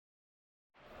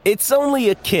It's only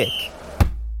a kick,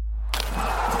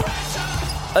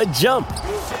 a jump,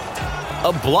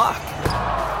 a block.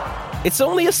 It's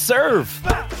only a serve.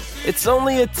 It's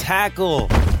only a tackle,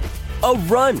 a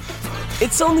run.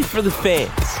 It's only for the fans.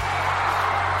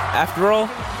 After all,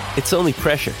 it's only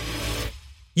pressure.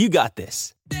 You got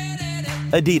this.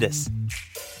 Adidas.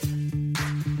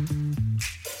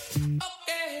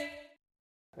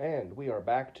 And we are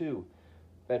back to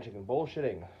Benching and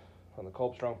Bullshitting on the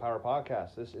Kolb Strong Power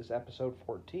Podcast. This is episode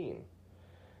 14.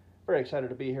 Very excited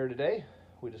to be here today.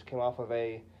 We just came off of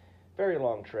a very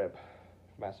long trip.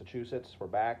 Massachusetts, we're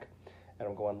back, and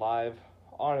I'm going live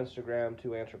on Instagram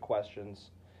to answer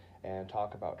questions and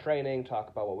talk about training, talk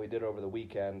about what we did over the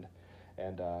weekend,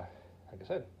 and like I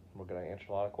said, we're going to answer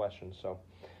a lot of questions, so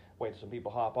wait till some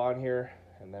people hop on here,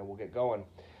 and then we'll get going.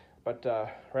 But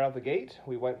right out the gate,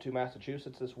 we went to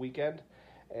Massachusetts this weekend,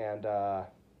 and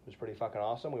it was pretty fucking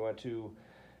awesome. We went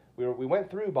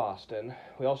through Boston.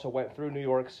 We also went through New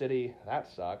York City. That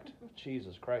sucked.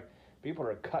 Jesus Christ. People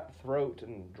are cutthroat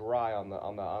and dry on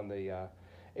the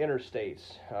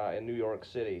interstates in New York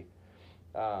City.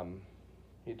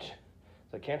 It's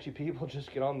like, can't you people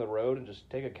just get on the road and just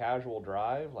take a casual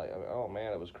drive? Like, oh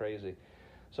man, it was crazy.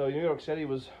 So New York City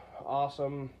was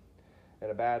awesome in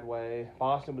a bad way.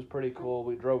 Boston was pretty cool.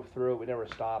 We drove through it. We never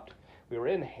stopped. We were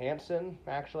in Hanson,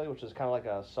 actually, which is kind of like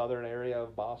a southern area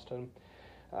of Boston.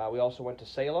 We also went to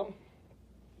Salem.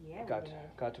 Yeah.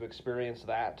 Got to experience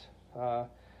that.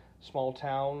 Small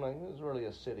town. It's really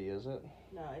a city, is it?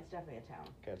 No, it's definitely a town.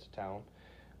 Okay, it's a town.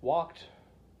 Walked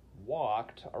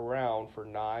around for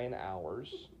 9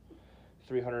 hours.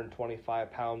 325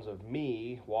 pounds of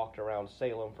me walked around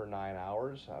Salem for 9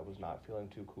 hours. I was not feeling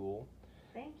too cool.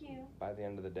 Thank you. By the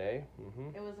end of the day. Mm-hmm.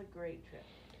 It was a great trip.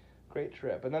 Great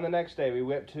trip. And then the next day we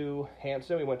went to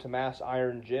Hanson. We went to Mass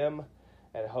Iron Gym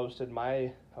and hosted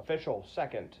my official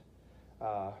second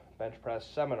bench press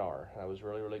seminar. That was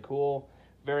really, really cool.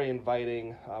 Very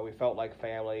inviting. We felt like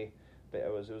family. It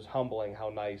was humbling how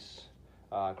nice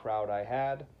crowd I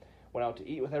had. Went out to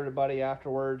eat with everybody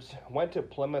afterwards. Went to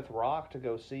Plymouth Rock to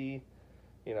go see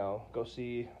the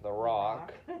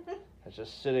Rock. It's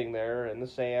just sitting there in the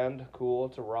sand. Cool,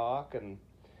 it's a rock. And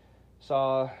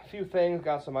saw a few things,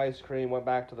 got some ice cream, went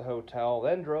back to the hotel,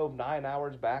 then drove 9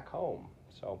 hours back home.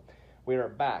 So we are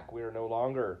back. We are no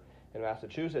longer in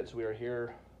Massachusetts. We are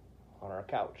here on our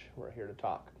couch. We're here to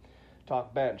talk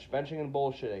benching and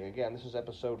bullshitting. Again, this is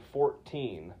episode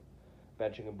 14,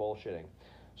 benching and bullshitting.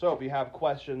 So if you have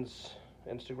questions,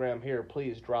 Instagram here,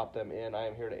 please drop them in. I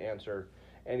am here to answer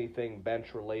anything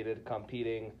bench related,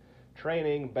 competing,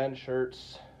 training, bench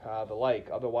shirts, the like.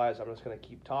 Otherwise, I'm just going to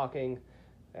keep talking,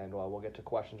 and we'll get to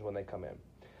questions when they come in.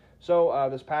 So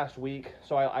this past week,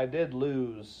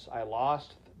 I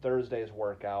lost Thursday's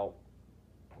workout.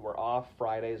 We're off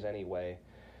Fridays anyway.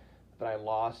 Then I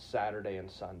lost Saturday and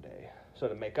Sunday. So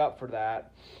to make up for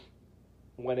that,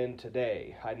 went in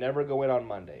today. I never go in on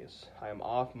Mondays. I am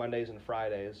off Mondays and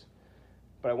Fridays.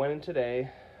 But I went in today,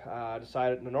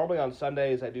 decided, normally on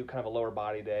Sundays I do kind of a lower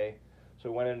body day. So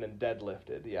I went in and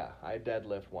deadlifted. Yeah, I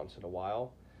deadlift once in a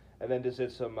while. And then just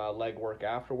did some leg work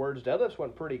afterwards. Deadlifts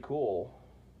went pretty cool.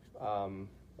 I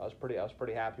was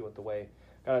pretty happy with the way.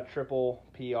 Got a triple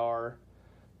PR,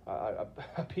 a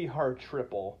PR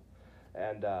triple,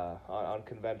 and on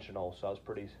conventional. So I was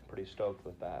pretty stoked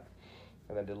with that.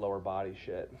 And then did lower body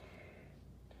shit.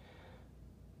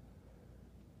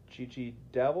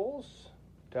 DeVille,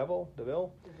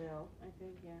 I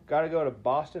think, yeah. Got to go to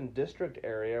Boston District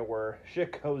area where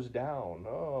shit goes down.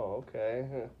 Oh, okay.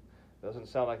 Doesn't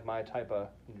sound like my type of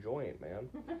joint, man.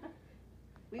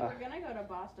 We were going to go to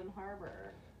Boston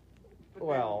Harbor. But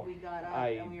Well, then we got up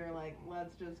and we were like,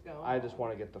 let's just go I home. just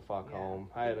want to get the fuck home.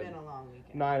 I had It's been a long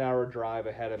weekend. 9-hour drive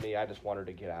ahead of me. I just wanted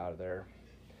to get out of there.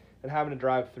 And having to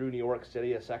drive through New York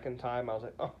City a second time, I was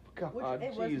like, oh, God,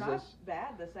 It Jesus. was not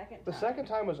bad the second time. The second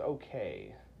time was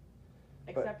okay.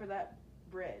 Except for that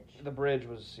bridge. The bridge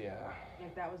was, yeah.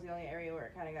 Like, that was the only area where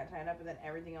it kind of got tied up, and then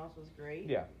everything else was great.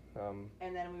 Yeah.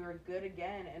 And then we were good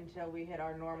again until we hit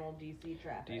our normal DC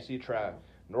traffic. DC traffic.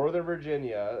 Northern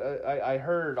Virginia. I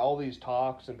heard all these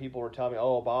talks, and people were telling me,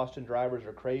 oh, Boston drivers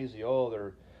are crazy. Oh,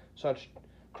 they're such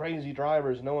crazy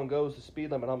drivers. No one goes the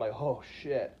speed limit. I'm like, oh,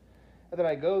 shit. And then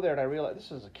I go there, and I realize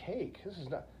this is a cake. This is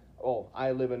not... Oh,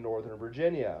 I live in Northern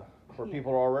Virginia, where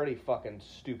people are already fucking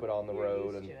stupid on the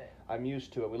road. And I'm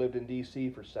used to it. We lived in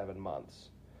D.C. for 7 months.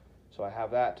 So I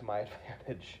have that to my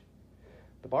advantage.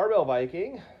 The Barbell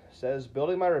Viking says,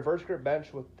 building my reverse grip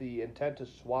bench with the intent to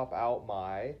swap out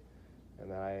my... And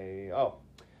then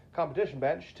competition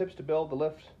bench, tips to build the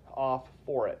lift off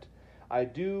for it. I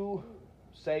do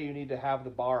say you need to have the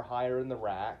bar higher in the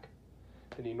rack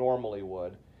than you normally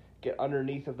would, get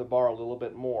underneath of the bar a little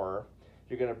bit more,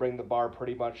 you're going to bring the bar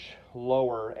pretty much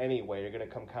lower anyway. You're going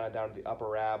to come kind of down to the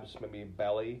upper abs, maybe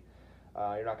belly.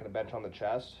 You're not going to bench on the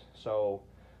chest. So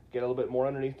get a little bit more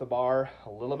underneath the bar, a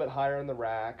little bit higher in the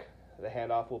rack. The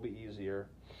handoff will be easier.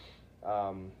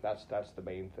 That's the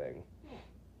main thing.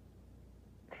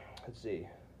 Let's see.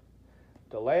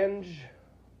 Delange.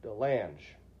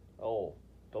 Oh,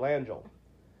 Delangel.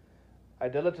 I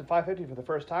deadlifted 550 for the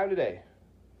first time today.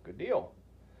 Good deal.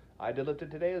 I deadlifted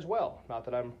today as well. Not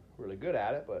that I'm really good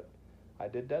at it, but I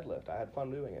did deadlift. I had fun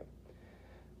doing it.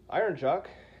 Iron Chuck.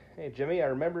 Hey, Jimmy, I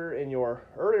remember in your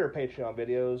earlier Patreon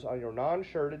videos on your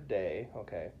non-shirted day,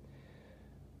 okay,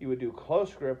 you would do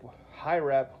close grip, high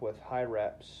rep with high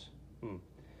reps.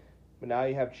 But now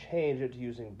you have changed it to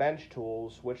using bench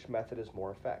tools. Which method is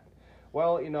more effective?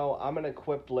 Well, you know, I'm an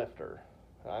equipped lifter.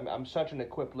 I'm such an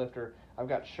equipped lifter. I've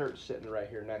got shirts sitting right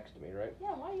here next to me, right?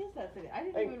 Yeah, why is that sitting? I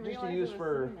didn't even realize just to use it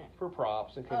was sitting there. for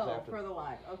props in case I have to. For the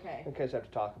live. Okay. In case I have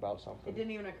to talk about something. It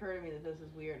didn't even occur to me that this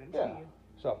is weird until you.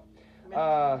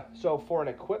 So for an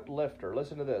equipped lifter,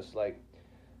 listen to this. Like,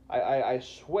 I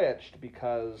switched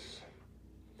because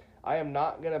I am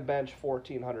not going to bench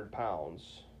 1,400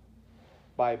 pounds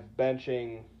by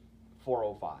benching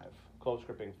 405, close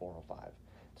gripping 405.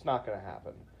 It's not going to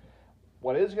happen.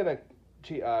 What is going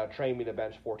to train me to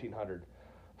bench 1,400?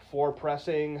 For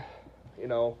pressing,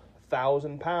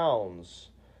 1,000 pounds,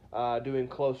 doing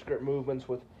close grip movements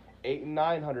with 800 and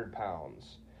 900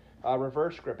 pounds,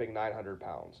 reverse gripping 900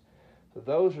 pounds. So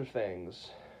those are things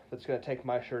that's going to take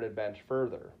my shirted bench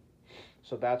further.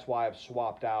 So that's why I've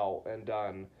swapped out and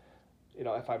done,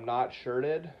 if I'm not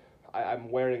shirted,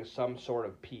 I'm wearing some sort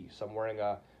of piece. I'm wearing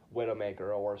a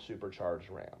Widowmaker or a supercharged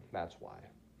RAM. That's why.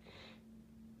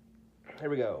 Here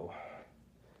we go.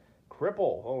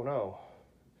 Cripple. Oh, no.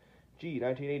 Gee,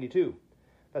 1982.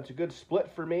 That's a good split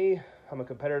for me. I'm a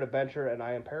competitive bencher, and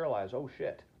I am paralyzed. Oh,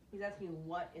 shit. He's asking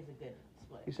what is a good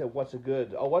split. He said, what's a good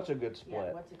split? Yeah, what's a good split?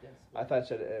 I thought I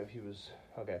said if he was,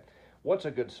 okay. What's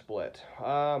a good split?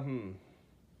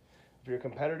 If you're a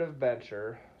competitive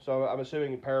bencher, so I'm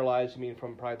assuming paralyzed, you mean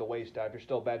from probably the waist down. If you're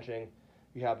still benching,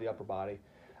 you have the upper body.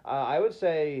 I would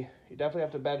say you definitely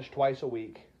have to bench twice a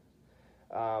week.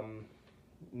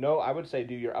 No, I would say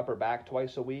do your upper back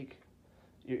twice a week.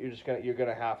 You're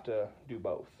gonna have to do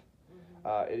both.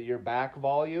 Your back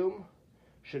volume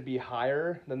should be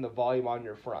higher than the volume on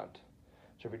your front.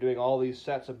 So if you're doing all these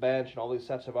sets of bench and all these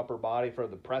sets of upper body for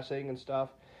the pressing and stuff,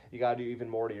 you gotta do even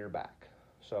more to your back.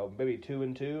 So maybe 2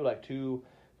 and 2, like 2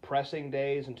 pressing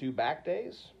days and 2 back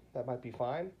days. That might be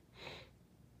fine.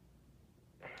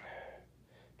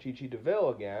 Chi DeVille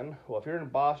again. Well, if you're in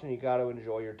Boston, you got to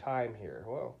enjoy your time here.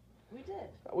 Well,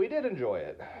 we did enjoy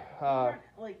it. We weren't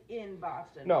like in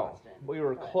Boston. No, we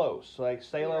were close. Like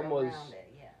Salem was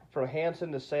from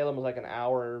Hanson to Salem was like an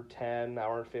hour 10,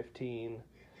 hour 15,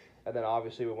 and then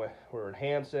obviously we were in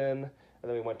Hanson, and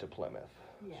then we went to Plymouth.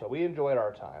 Yeah. So we enjoyed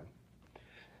our time.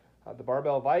 The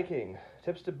Barbell Viking.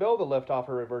 Tips to build the lift off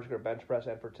a reverse grip bench press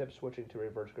and for tips switching to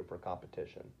reverse grip for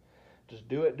competition. Just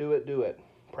do it, do it, do it.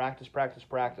 Practice, practice,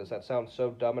 practice. That sounds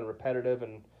so dumb and repetitive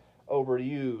and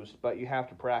overused, but you have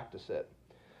to practice it.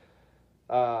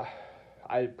 I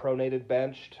pronated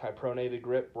benched. I pronated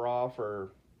grip raw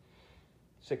for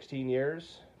 16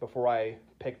 years before I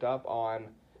picked up on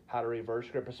how to reverse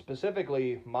grip.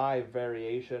 Specifically, my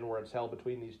variation where it's held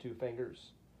between these 2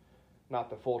 fingers. Not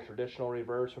the full traditional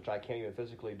reverse, which I can't even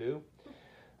physically do.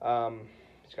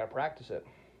 Just got to practice it.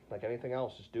 Like anything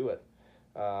else, just do it.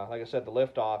 Like I said, the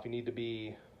lift off, you need to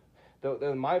be...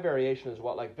 my variation is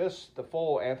the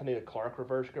full Anthony Clark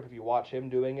reverse grip, if you watch him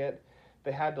doing it,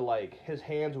 they had to his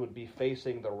hands would be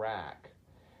facing the rack.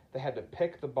 They had to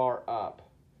pick the bar up,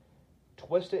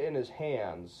 twist it in his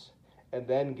hands, and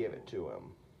then give it to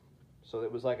him. So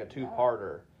it was like a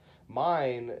 2-parter.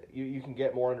 Mine, you can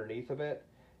get more underneath of it,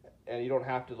 and you don't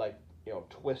have to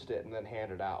twist it and then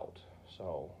hand it out.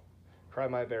 So try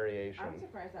my variation. I'm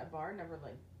surprised that bar never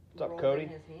What's up, rolled Cody? in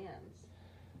his hands.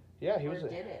 Yeah, he or was.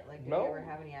 Did it? Did no, he ever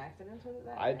have any accidents with it?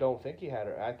 I don't think he had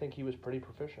it. I think he was pretty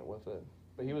proficient with it.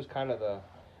 But he was kind of the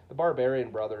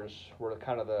Barbarian brothers were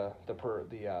kind of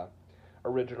the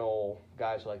original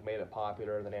guys who made it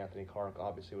popular. And then Anthony Clark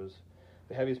obviously was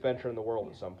the heaviest bencher in the world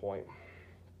at some point.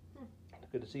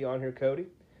 Good to see you on here, Cody.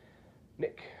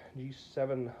 Nick,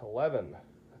 G711.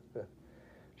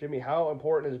 Jimmy, how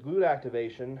important is glute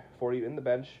activation for you in the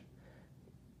bench?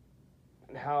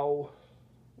 And how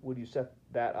would you set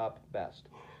that up best?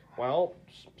 Well,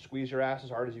 squeeze your ass as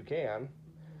hard as you can.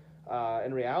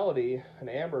 In reality, and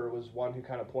Amber was one who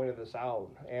kind of pointed this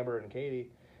out, Amber and Katie,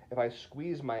 if I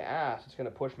squeeze my ass, it's going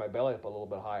to push my belly up a little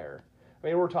bit higher. I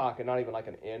mean, we're talking not even like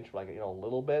an inch, like, a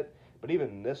little bit, but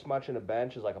even this much in a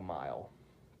bench is like a mile.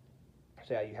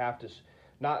 So yeah, you have to,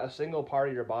 not a single part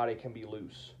of your body can be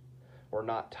loose or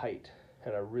not tight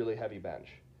in a really heavy bench.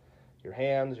 Your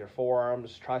hands, your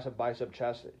forearms, tricep, bicep,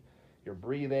 chest, your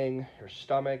breathing, your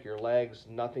stomach, your legs,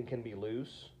 nothing can be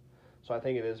loose. So I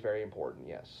think it is very important,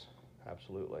 yes,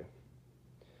 absolutely.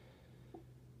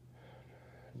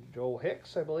 Joel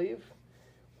Hicks, I believe,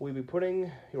 will be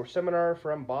putting your seminar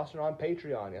from Boston on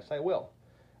Patreon. Yes, I will.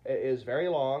 It is very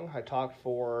long. I talked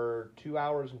for 2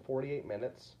 hours and 48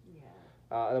 minutes.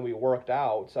 Yeah. And then we worked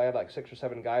out, so I had like 6 or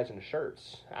 7 guys in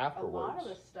shirts afterwards. A lot of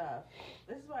the stuff,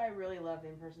 this is why I really love the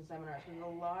in-person seminars, because a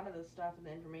lot of the stuff and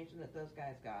the information that those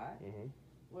guys got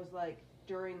was like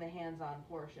during the hands-on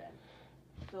portion.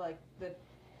 So like the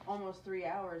almost 3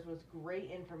 hours was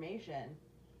great information,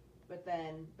 but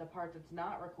then the part that's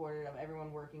not recorded of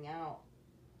everyone working out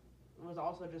was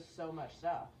also just so much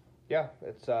stuff. Yeah,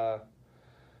 it's I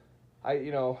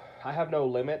have no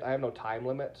limit. I have no time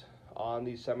limit on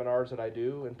these seminars that I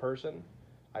do in person.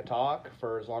 I talk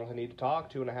for as long as I need to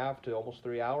talk, 2.5 to almost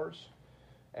 3 hours,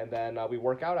 and then we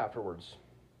work out afterwards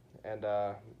and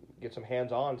get some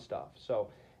hands-on stuff. So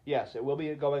yes, it will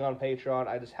be going on Patreon.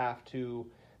 I just have to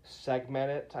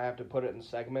segment it. I have to put it in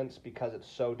segments because it's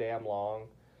so damn long,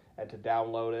 and to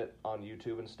download it on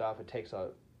YouTube and stuff,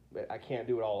 I can't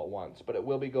do it all at once. But it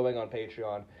will be going on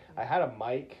Patreon. I had a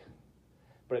mic,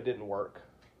 but it didn't work.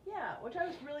 Yeah, which I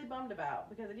was really bummed about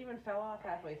because it even fell off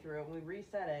halfway through and we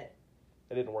reset it.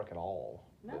 It didn't work at all.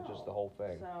 No. It's just the whole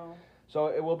thing. So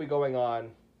it will be going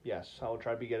on. Yes, I will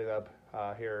try to be getting up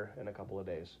here in a couple of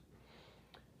days.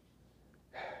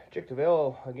 Chick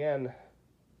DeVille, again,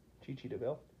 Chi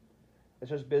DeVille. It's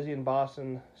just busy in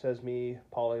Boston, says me,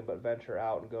 Pauline, but venture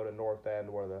out and go to North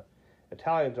End where the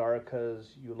Italians are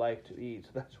because you like to eat.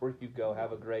 So that's where you go.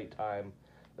 Have a great time,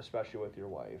 especially with your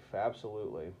wife.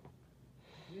 Absolutely.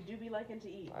 You do be liking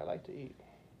to eat. I like to eat.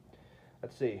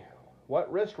 Let's see. What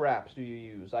wrist wraps do you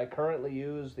use? I currently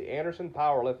use the Anderson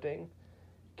Powerlifting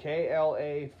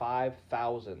KLA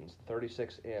 5000s,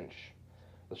 36-inch.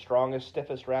 The strongest,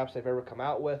 stiffest wraps they've ever come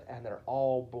out with, and they're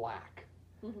all black.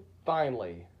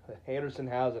 Finally, Anderson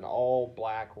has an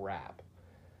all-black wrap.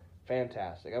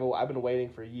 Fantastic. I've been waiting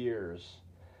for years,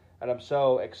 and I'm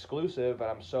so exclusive,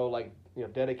 and I'm so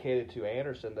dedicated to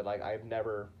Anderson that I've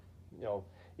never,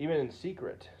 even in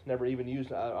secret, never even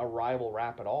used a rival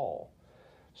wrap at all.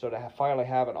 So to finally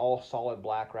have an all solid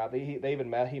black wrap, he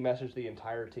messaged the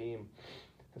entire team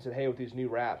and said, "Hey, with these new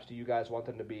wraps, do you guys want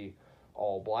them to be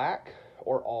all black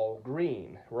or all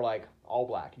green?" We're like, all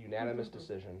black, unanimous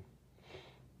decision.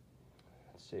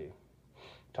 Let's see.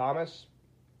 Thomas,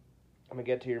 I'm going to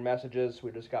get to your messages.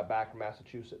 We just got back from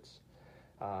Massachusetts.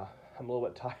 I'm a little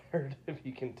bit tired, if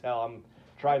you can tell. I'm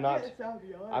trying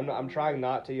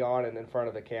not to yawn in front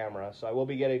of the camera. So I will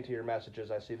be getting to your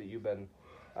messages. I see that you've been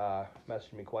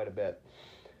messaging me quite a bit.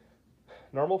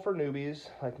 Normal for newbies,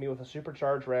 like me with a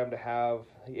supercharged RAM, to have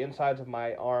the insides of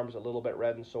my arms a little bit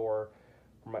red and sore,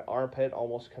 where my armpit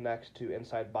almost connects to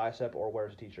inside bicep or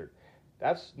wears a t-shirt.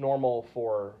 That's normal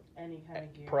for any kind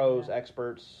of gear, pros,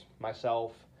 experts,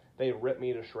 myself. They rip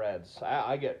me to shreds.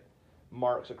 I get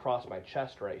marks across my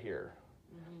chest right here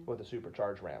with a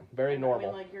supercharged RAM. Very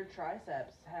normal. I mean, your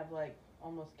triceps have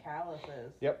almost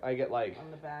calluses. Yep, I get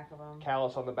on the back of them.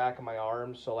 Callus on the back of my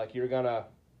arms. So you're gonna,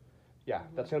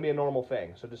 that's gonna be a normal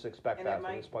thing. So just expect that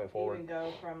from this point forward. And it might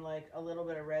even go from a little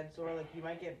bit of red sore. You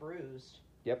might get bruised.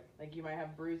 Yep. You might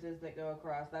have bruises that go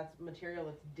across. That's material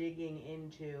that's digging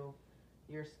into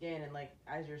your skin, and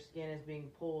as your skin is being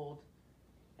pulled,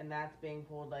 and that's being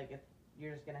pulled,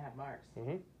 you're just gonna have marks.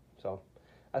 So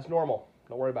that's normal.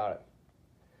 Don't worry about it.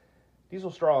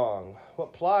 Diesel Strong,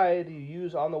 what ply do you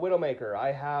use on the Widowmaker?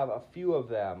 I have a few of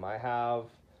them. I have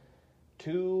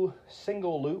 2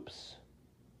 single loops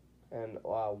and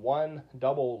 1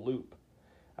 double loop.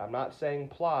 I'm not saying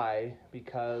ply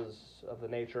because of the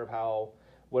nature of how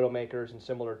Widowmakers and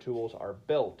similar tools are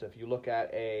built. If you look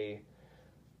at a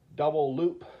double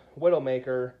loop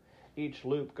Widowmaker, each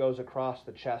loop goes across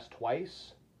the chest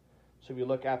twice. So if you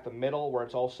look at the middle where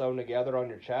it's all sewn together on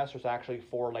your chest, there's actually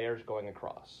 4 layers going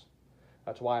across.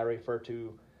 That's why I refer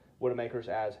to Widowmakers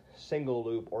as single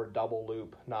loop or double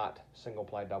loop, not single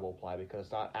ply, double ply, because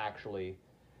it's not actually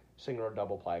single or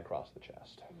double ply across the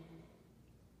chest.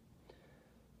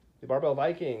 The Barbell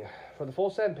Viking, for the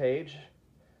full send page,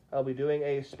 I'll be doing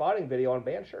a spotting video on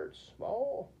band shirts.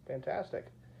 Oh, fantastic.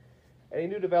 Any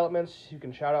new developments you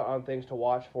can shout out on things to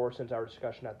watch for since our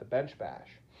discussion at the Bench Bash?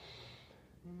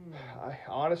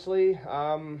 Honestly,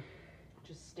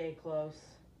 just stay close.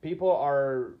 People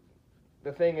are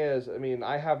the thing is, I mean,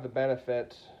 I have the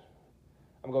benefit.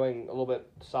 I'm going a little bit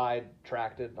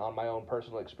sidetracked on my own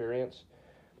personal experience,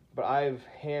 but I've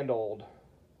handled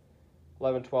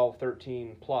 11, 12,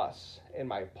 13 plus in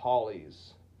my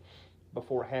polys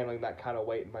before handling that kind of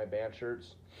weight in my band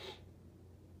shirts.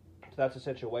 So that's a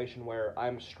situation where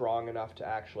I'm strong enough to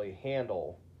actually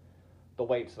handle the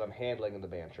weights that I'm handling in the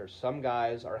band shirts. Some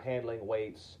guys are handling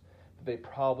weights that they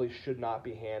probably should not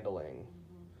be handling.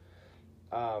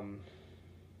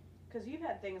 Because you've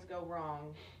had things go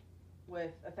wrong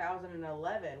with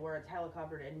 1011 where it's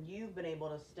helicoptered and you've been able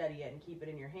to steady it and keep it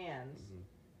in your hands.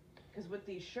 Because with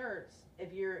these shirts,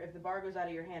 if the bar goes out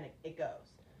of your hand, it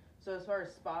goes. So as far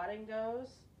as spotting goes,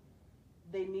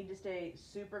 they need to stay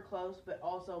super close, but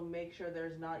also make sure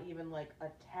there's not even like a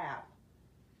tap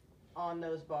on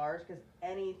those bars, because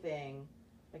anything,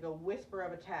 like a whisper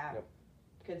of a tap,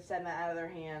 could send that out of their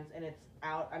hands and it's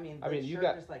out. I mean,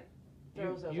 shirt just like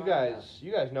throws those you on guys,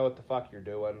 you guys know what the fuck you're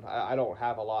doing. I don't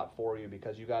have a lot for you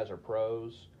because you guys are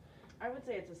pros. I would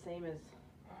say it's the same as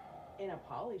in a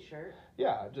poly shirt.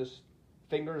 Yeah, just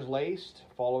fingers laced,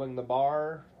 following the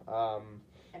bar.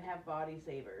 And have body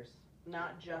savers,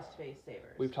 not just face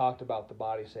savers. We've talked about the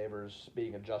body savers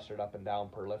being adjusted up and down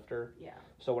per lifter. Yeah.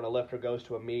 So when a lifter goes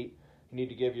to a meet, you need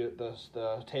to give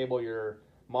the table your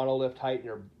monolift height and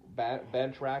your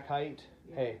bench rack height.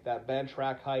 Yeah. Hey, that bench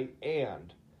rack height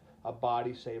and a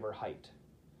body saver height.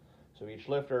 So each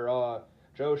lifter,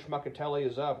 Joe Schmuckatelli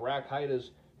is up, rack height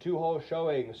is 2 holes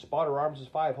showing, spotter arms is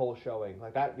 5 holes showing.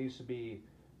 Like, that needs to be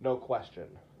no question.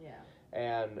 Yeah.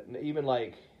 And even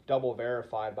like double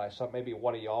verified by maybe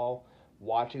one of y'all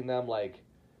watching them, like,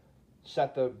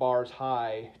 set the bars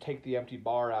high, take the empty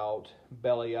bar out,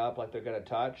 belly up like they're going to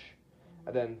touch,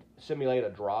 and then simulate a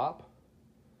drop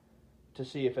to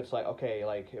see if it's like, okay,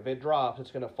 like if it drops,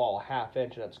 it's going to fall a half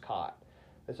inch and it's caught.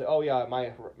 They say, oh yeah,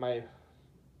 my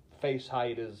face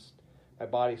height is, my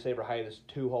body saver height is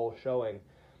 2 holes showing.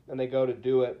 And they go to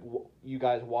do it, you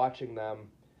guys watching them,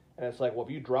 and it's like, well,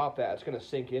 if you drop that, it's going to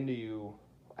sink into you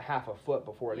half a foot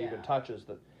before it even touches.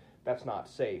 That's not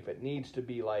safe. It needs to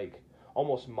be like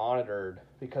almost monitored,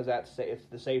 because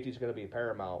the safety is going to be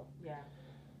paramount. Yeah.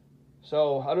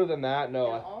 So other than that,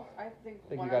 no. I think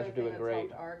you guys are doing great.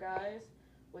 Helped our guys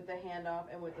with the handoff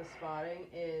and with the spotting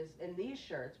is in these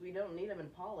shirts. We don't need them in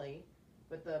poly,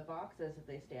 but the boxes that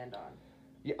they stand on.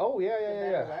 Yeah. Oh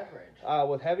yeah. Leverage.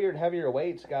 With heavier and heavier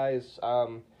weights, guys,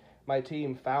 my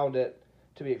team found it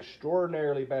to be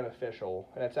extraordinarily beneficial,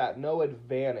 and it's at no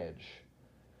advantage,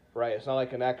 right? It's not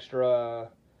like an extra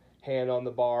hand on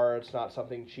the bar. It's not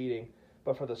something cheating,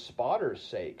 but for the spotter's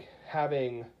sake,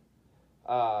 having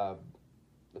the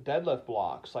deadlift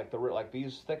blocks like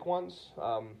these thick ones,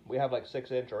 we have like 6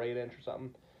 inch or 8 inch or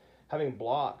something. Having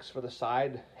blocks for the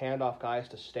side handoff guys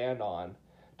to stand on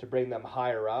to bring them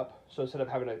higher up. So instead of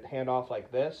having a handoff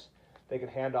like this, they can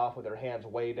hand off with their hands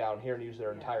way down here and use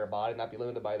their entire body, not be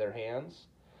limited by their hands.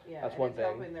 Yeah, that's one thing.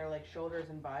 It's helping their like shoulders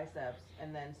and biceps,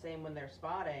 and then same when they're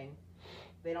spotting,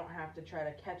 they don't have to try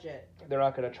to catch it. They're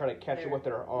not going to try to catch it with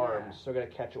their arms. Yeah. They're going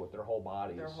to catch it with their whole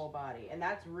bodies. Their whole body, and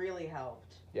that's really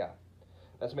helped. Yeah,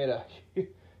 that's made a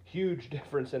huge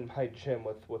difference in my gym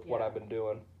with what I've been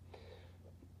doing.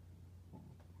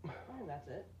 I think that's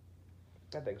it.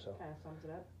 I think so. Kind of sums it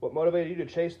up. What motivated you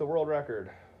to chase the world record?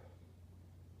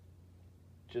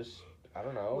 Just, I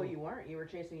don't know. Well, you weren't. You were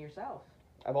chasing yourself.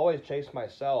 I've always chased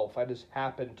myself. I just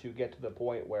happened to get to the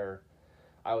point where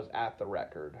I was at the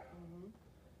record. Mm-hmm.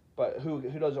 But who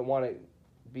doesn't want to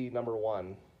be number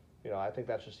one? You know, I think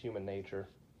that's just human nature.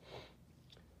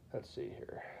 Let's see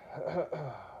here.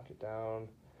 Get down.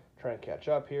 Try and catch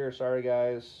up here. Sorry,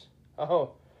 guys.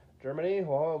 Oh, Germany.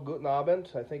 Well, guten Abend.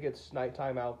 I think it's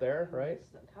nighttime out there, right?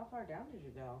 How far down did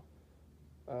you go?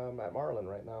 At Marlin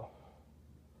right now.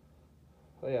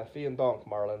 Oh, yeah. Vielen Dank,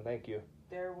 Marlin. Thank you.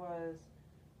 There was...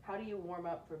 How do you warm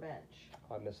up for bench?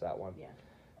 I missed that one. Yeah.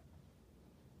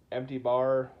 Empty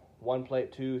bar, 1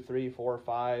 plate, 2, 3, 4,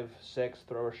 5, 6,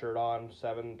 throw a shirt on,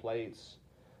 7 plates,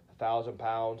 1,000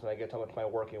 pounds, and I get to how much my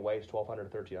working weight is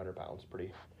 1,200, 1,300 pounds.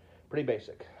 Pretty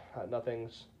basic.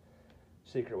 Nothing's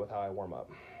secret with how I warm up.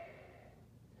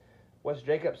 Wes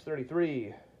Jacobs,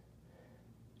 33.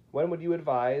 When would you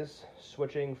advise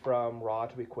switching from raw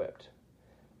to equipped?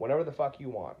 Whenever the fuck you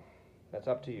want. That's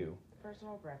up to you.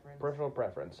 Personal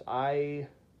preference. I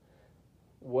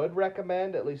would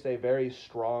recommend at least a very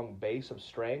strong base of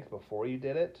strength before you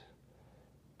did it.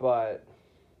 But,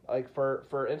 like,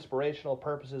 for inspirational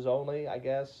purposes only, I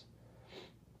guess,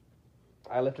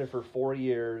 I lifted for 4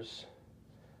 years,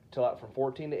 from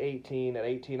 14 to 18. At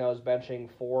 18, I was benching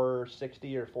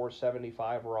 460 or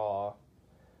 475 raw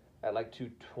at like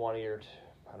 220 or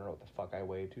I don't know what the fuck I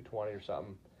weighed, 220 or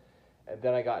something. And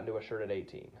then I got into a shirt at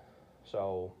 18.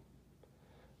 So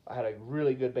I had a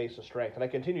really good base of strength. And I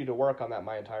continued to work on that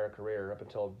my entire career up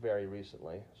until very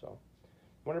recently. So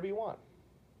whenever you want.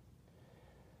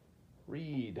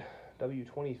 Reed,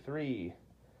 W23.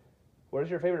 What is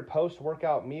your favorite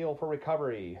post-workout meal for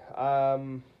recovery?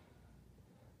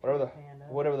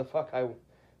 Whatever the fuck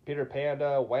Peter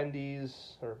Panda,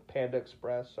 Wendy's, or Panda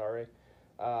Express, sorry.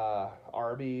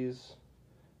 Arby's,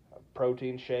 a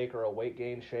protein shake or a weight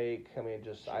gain shake. I mean,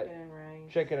 just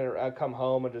chicken and rice. I come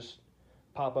home and just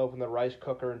pop open the rice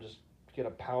cooker and just get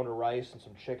a pound of rice and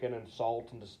some chicken and salt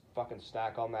and just fucking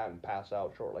snack on that and pass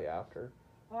out shortly after.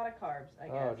 A lot of carbs, I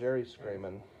guess. Oh, Jerry's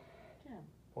screaming. Jim.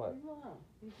 What? Leave him alone.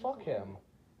 Fuck him.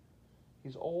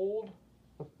 He's old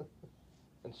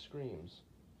and screams.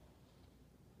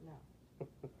 No.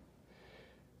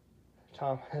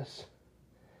 Thomas.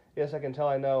 Yes, I can tell.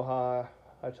 I know.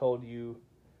 I told you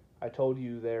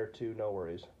there too. No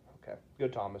worries. Okay.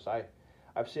 Good, Thomas. I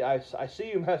see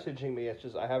you messaging me. It's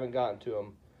just I haven't gotten to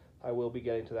him. I will be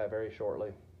getting to that very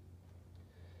shortly.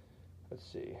 Let's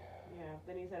see. Yeah.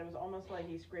 Then he said it was almost like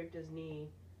he scraped his knee.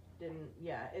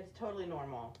 Yeah, it's totally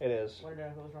normal. It is. What did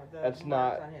it was wrong? That's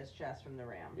not on his chest from the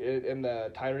ram. And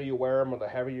the tighter you wear them or the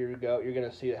heavier you go, you're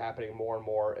gonna see it happening more and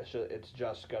more. It's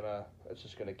just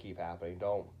gonna keep happening.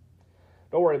 Don't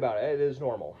worry about it. It is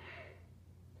normal.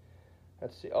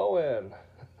 Let's see. Owen.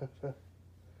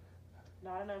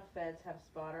 Not enough feds have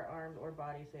spotter arms or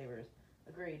body savers.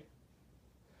 Agreed.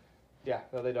 Yeah,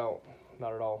 no, they don't.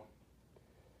 Not at all.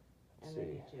 Let's see. They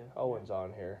need to. Owen's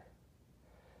on here.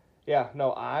 Yeah,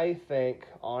 no, I think,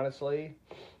 honestly,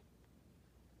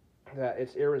 that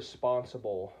it's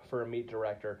irresponsible for a meet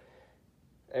director.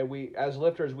 And we, as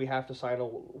lifters, we have to sign a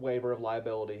waiver of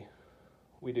liability.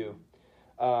 We do.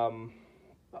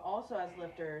 But also as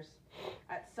lifters,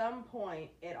 at some point,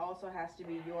 it also has to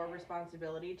be your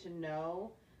responsibility to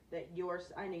know that you're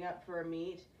signing up for a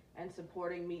meet and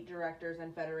supporting meet directors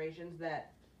and federations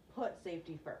that put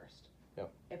safety first.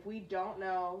 Yep. If we don't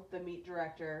know the meet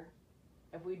director,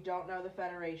 if we don't know the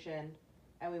federation,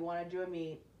 and we want to do a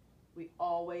meet, we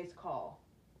always call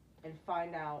and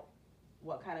find out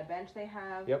what kind of bench they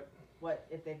have. Yep. What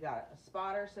if they've got a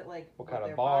spotter, so like what kind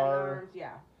their of bar. body arms,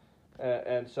 yeah.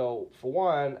 And so, for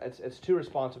one, it's two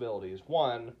responsibilities.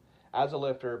 One, as a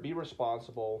lifter, be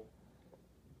responsible.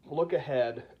 Look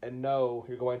ahead and know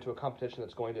you're going to a competition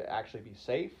that's going to actually be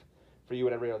safe for you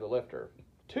and every other lifter.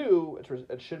 Two,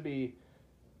 it should be.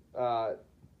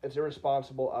 It's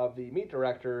irresponsible of the meet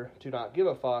director to not give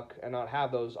a fuck and not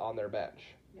have those on their bench.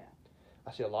 Yeah.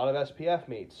 I see a lot of SPF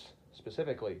meets,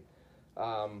 specifically.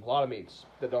 A lot of meets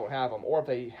that don't have them. Or if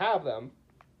they have them,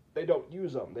 they don't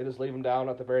use them. They just leave them down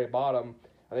at the very bottom,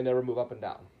 and they never move up and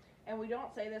down. And we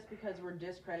don't say this because we're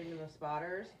discrediting the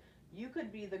spotters. You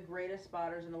could be the greatest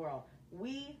spotters in the world.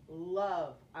 We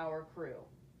love our crew.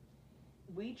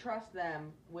 We trust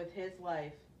them with his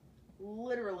life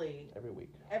literally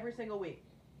every single week.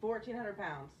 1,400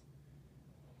 pounds.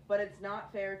 But it's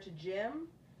not fair to Jim,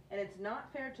 and it's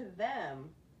not fair to them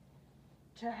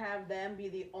to have them be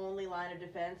the only line of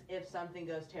defense if something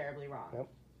goes terribly wrong. Yep.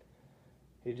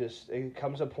 It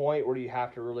comes a point where you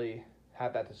have to really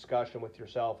have that discussion with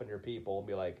yourself and your people and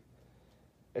be like,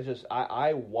 it's just,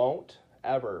 I won't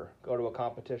ever go to a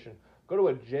competition, go to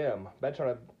a gym, bench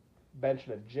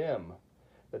in a gym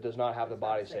that does not have the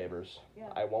body savers. Yeah.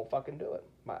 I won't fucking do it.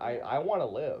 I want to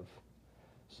live.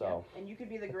 So. Yeah. And you could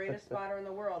be the greatest spotter in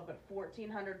the world, but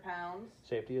 1,400 pounds.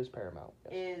 Safety is paramount.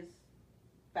 Yes. Is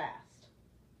fast.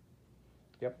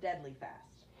 Yep. Deadly fast.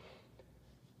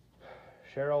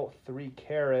 Cheryl 3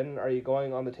 Karen, are you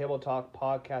going on the Table Talk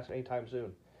podcast anytime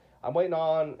soon? I'm waiting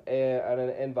on an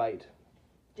invite.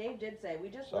 Dave did say, we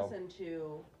just listened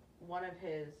to one of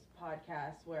his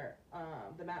podcasts where,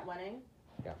 the Matt Wenning.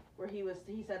 Yeah. Where he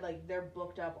said, like, they're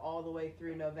booked up all the way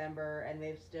through November, and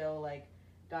they've still, like,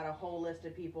 got a whole list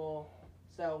of people.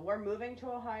 So we're moving to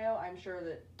Ohio. I'm sure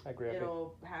that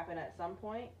it'll happen at some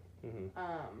point. Mm-hmm.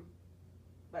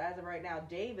 But as of right now,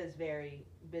 Dave is very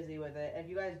busy with it. If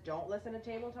you guys don't listen to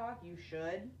Table Talk, you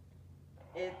should.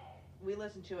 We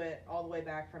listened to it all the way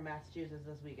back from Massachusetts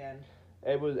this weekend.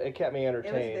 It kept me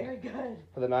entertained. It was very good.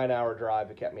 For the 9-hour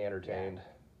drive, it kept me entertained.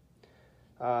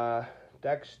 Yeah.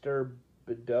 Dexter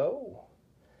Bedeau.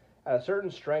 At a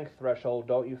certain strength threshold,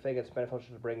 don't you think it's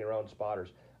beneficial to bring your own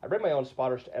spotters? I bring my own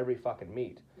spotters to every fucking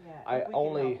meet. Yeah,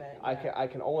 I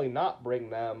can only not bring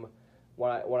them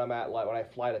when I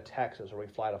fly to Texas or we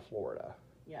fly to Florida.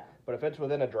 Yeah. But if it's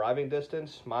within a driving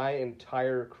distance, my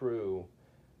entire crew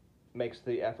makes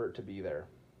the effort to be there.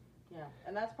 Yeah,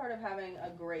 and that's part of having a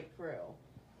great crew.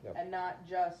 Yep. And not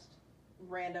just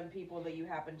random people that you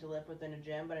happen to live with in a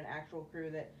gym, but an actual crew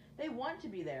that they want to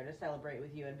be there to celebrate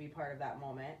with you and be part of that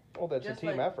moment. Well, that's Just a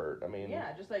team like- effort. I mean,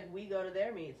 Yeah, just like we go to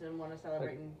their meets and want to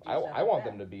celebrate and do I stuff want like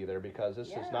them that. to be there because this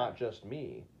is Yeah. not just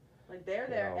me. Like they're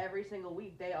there you know. every single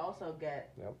week. They also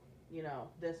get, Yep. you know,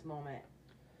 this moment.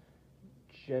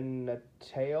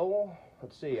 Genital.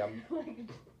 Let's see. I'm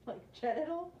like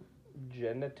genital.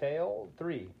 genital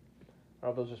 3. I don't know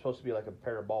if those are supposed to be like a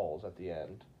pair of balls at the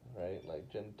end, right? Like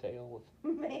genital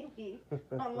with. Maybe,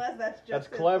 unless that's just That's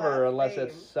his clever, last unless name.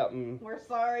 it's something. We're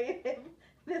sorry if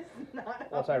this is not. Well, how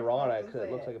it's we're supposed ironic to because it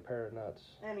say looks like a pair of nuts.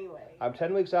 Anyway. I'm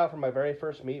 10 weeks out from my very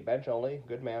first meet, bench only.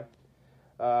 Good man.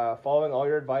 Following all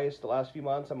your advice the last few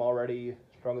months, I'm already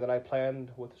stronger than I planned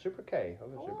with the Super K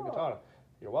of the Super Cool. Katana.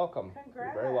 You're welcome.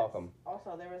 Congrats. You're very welcome.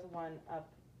 Also, there was one up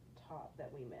top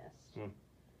that we missed.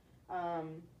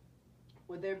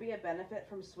 Would there be a benefit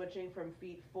from switching from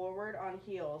feet forward on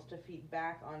heels to feet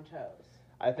back on toes?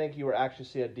 I think you will actually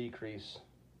see a decrease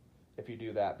if you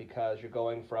do that because you're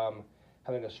going from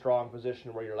having a strong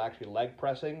position where you're actually leg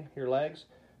pressing your legs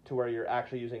to where you're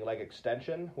actually using leg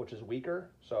extension, which is weaker.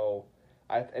 So,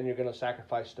 and you're going to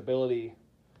sacrifice stability.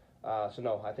 So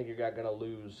no, I think you're going to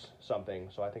lose something.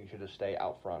 So I think you should just stay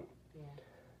out front. Yeah.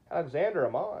 Alexander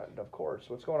Amond, of course.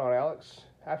 What's going on, Alex?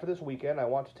 After this weekend, I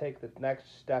want to take the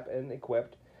next step in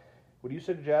equipped. Would you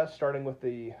suggest starting with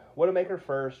the Widowmaker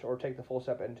first or take the full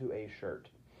step into a shirt?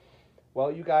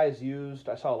 Well, you guys used,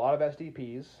 I saw a lot of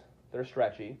SDPs. They're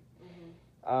stretchy.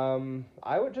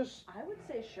 I would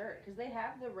say shirt because they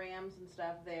have the rams and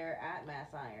stuff there at Mass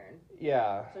Iron,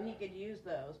 yeah. so he could use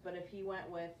those. But if he went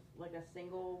with like a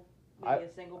single, I- maybe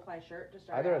a single ply shirt to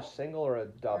start Either a out, single or a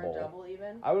double. or a double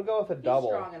even. I would go with a He's double.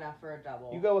 strong enough for a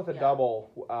double. You go with a Yeah.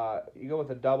 double. You go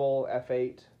with a double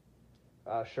F8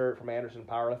 shirt from Anderson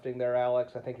Powerlifting there,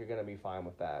 Alex. I think you're going to be fine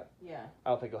with that. Yeah, I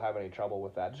don't think you'll have any trouble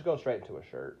with that. Just go straight into a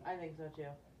shirt. I think so too.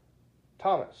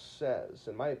 Thomas says,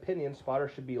 in my opinion,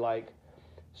 spotters should be like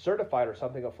certified or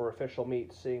something for official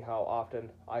meets, seeing how often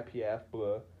IPF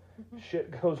shit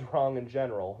goes wrong in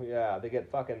general. Yeah, they get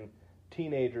fucking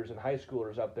teenagers and high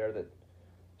schoolers up there that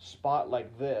spot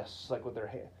like this, like with their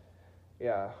hand.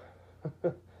 Yeah.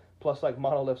 Plus, like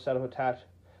monolith set of attached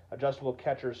adjustable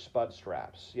catchers, spud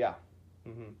straps. Yeah.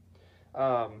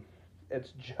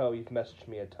 It's Joe. You've messaged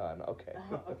me a ton. Okay.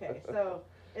 Okay, so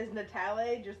is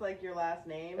Natale just like your last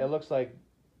name? It looks like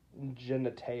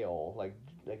genital, like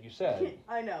you said.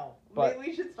 I know. But- Maybe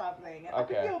we should stop saying it.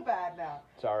 Okay. I feel bad now.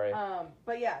 Sorry.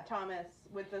 But yeah, Thomas,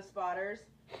 with the spotters,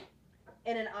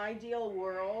 in an ideal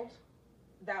world,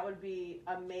 that would be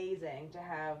amazing to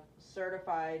have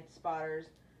certified spotters.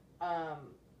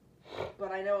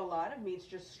 But I know a lot of meets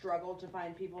just struggle to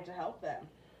find people to help them.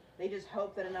 They just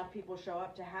hope that enough people show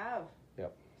up to have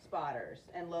Yep. spotters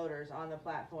and loaders on the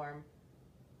platform.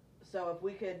 So if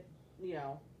we could,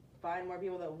 find more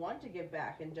people that want to give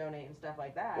back and donate and stuff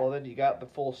like that. Well, then you got the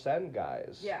full send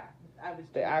guys. Yeah, I was.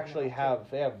 They thinking actually about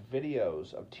they have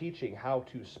videos of teaching how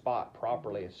to spot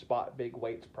properly, spot big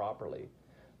weights properly.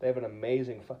 They have an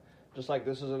amazing, just like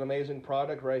this is an amazing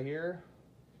product right here,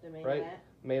 the main right? event.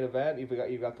 Main event.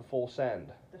 You've got the full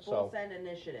send. The Full Send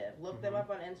Initiative. Look them up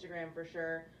on Instagram for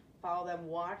sure. Follow them.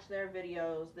 Watch their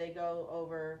videos. They go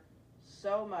over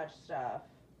so much stuff.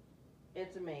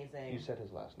 It's amazing. You said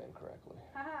his last name correctly.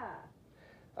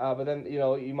 Haha. But then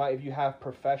you might, if you have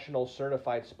professional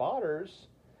certified spotters,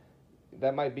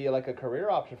 that might be like a career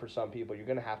option for some people. You're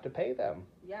gonna have to pay them,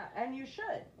 Yeah, and you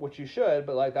should. which you should.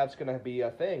 But like that's gonna be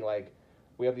a thing. Like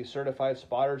we have these certified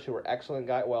spotters who are excellent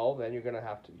guys. Well, then you're gonna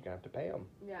have to pay them.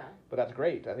 Yeah. But that's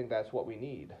great. I think that's what we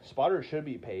need. Spotters should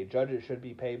be paid. Judges should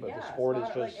be paid. But Yeah, the sport is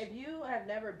spotter- just. like if you have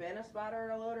never been a spotter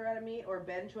or a loader at a meet or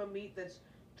been to a meet that's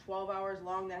 12 hours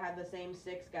long that had the same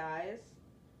 6 guys,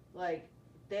 like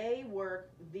they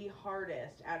work the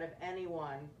hardest out of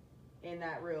anyone in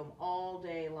that room all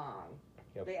day long.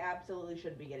 Yep. They absolutely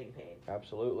should be getting paid.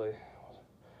 Absolutely.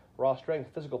 Raw strength,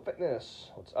 physical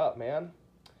fitness. What's up, man?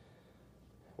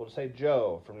 We'll just say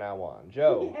Joe from now on.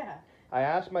 Joe. Yeah. I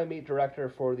asked my meet director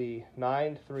for the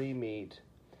 9-3 meet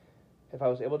if I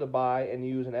was able to buy and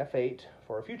use an F8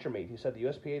 for a future meet. He said the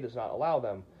USPA does not allow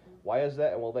them. Why is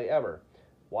that, and will they ever?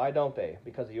 Why don't they?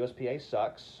 Because the USPA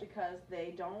sucks. Because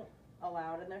they don't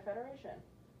allow it in their federation.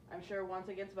 I'm sure once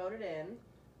it gets voted in,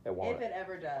 It won't. if it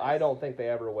ever does. I don't think they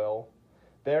ever will.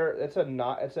 It's a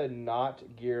not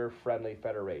gear friendly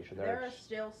federation. There are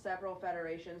still several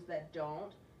federations that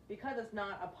don't, because it's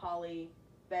not a poly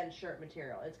bench shirt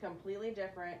material. It's completely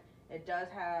different. It does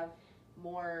have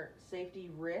more safety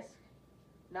risk,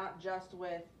 not just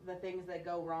with the things that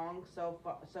go wrong so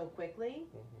quickly,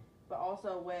 but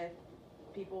also with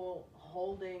people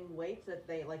holding weights that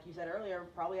they, like you said earlier,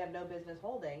 probably have no business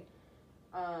holding.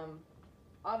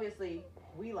 Obviously,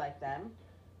 we like them,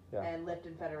 and lift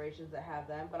in federations that have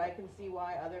them, but I can see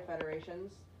why other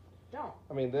federations don't.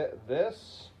 I mean,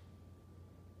 this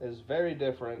is very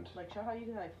different. Like, show how you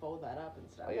can, like, fold that up and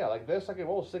stuff. Oh, yeah, like this, I can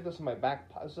stick this in my back.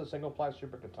 This is a single ply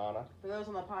super katana. For those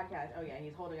on the podcast,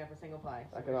 he's holding up a single ply.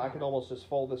 I can almost just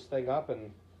fold this thing up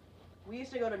and. We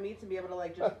used to go to meets and be able to,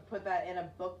 like, just put that in a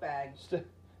book bag.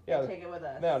 And take it with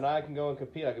us. Now I can go and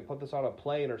compete. I can put this on a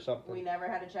plane or something. We never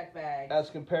had to check bags.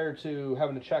 As compared to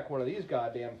having to check one of these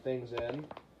goddamn things in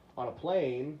on a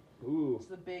plane. Ooh. It's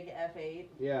the big F8.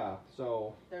 Yeah,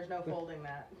 so. There's no folding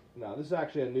that. No, this is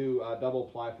actually a new double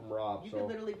ply from Rob. You could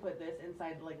literally put this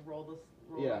inside, like, roll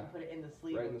and put it in the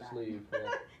sleeve. Right in the sleeve,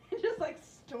 yeah. And just, like,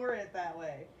 store it that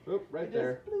way. Oop, right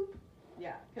there. Just, bloop.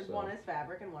 Yeah, because one is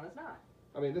fabric and one is not.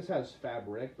 I mean, this has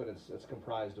fabric, but it's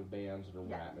comprised of bands and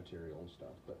wrap material and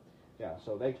stuff. But yeah,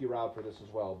 so thank you, Rob, for this as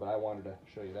well. But I wanted to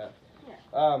show you that.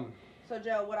 Yeah. So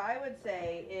Joe, what I would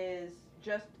say is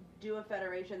just do a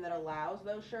federation that allows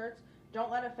those shirts.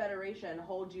 Don't let a federation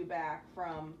hold you back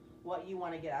from what you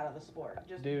want to get out of the sport.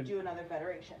 Just do another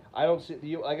federation. I don't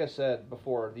see like I said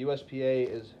before, the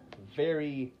USPA is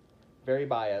very, very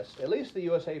biased. At least the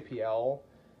USAPL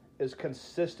is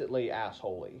consistently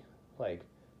assholey. Like.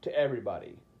 To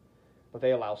everybody, but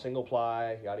they allow single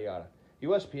ply, yada yada.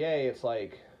 USPA, it's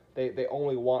like they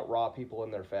only want raw people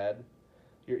in their fed.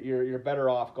 You're better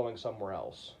off going somewhere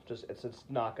else. Just it's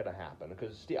not going to happen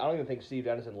because I don't even think Steve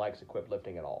Dennison likes equipped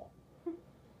lifting at all.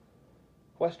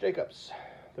 Wes Jacobs,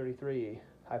 33.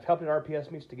 I've helped at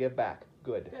RPS meets to give back.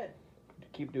 Good.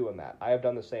 Keep doing that. I have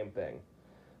done the same thing.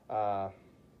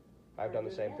 I've done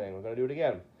the same thing. We're going to do it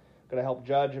again. Going to help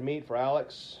judge a meet for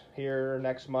Alex here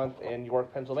next month in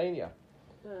York, Pennsylvania.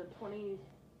 The 23rd?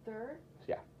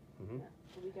 Yeah. Mm-hmm. Yeah.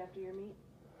 The week after your meet?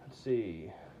 Let's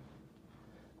see.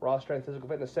 Raw Strength Physical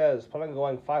Fitness says, planning on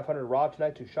going 500 Raw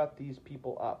tonight to shut these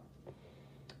people up.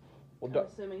 Well, I'm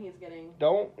assuming he's getting...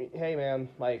 Hey man,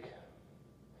 like,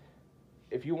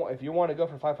 if you want to go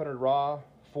for 500 Raw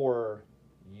for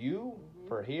you,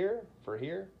 for here,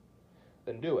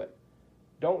 then do it.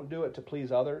 Don't do it to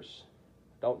please others.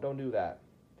 Don't do that.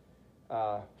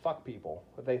 Fuck people.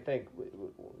 If they think,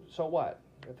 so what?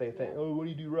 If they think, oh, what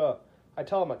do you do raw? I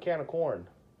tell them a can of corn.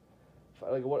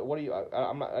 Like, what do you?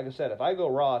 I'm not, like I said, if I go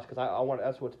raw, it's because I want.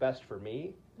 That's what's best for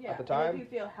me at the time. And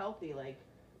if you feel healthy, like,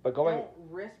 but don't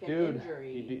risk an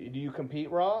injury. Do you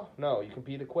compete raw? No, you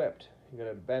compete equipped. You're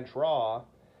gonna bench raw,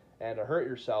 and to hurt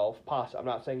yourself. I'm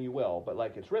not saying you will, but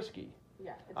like it's risky.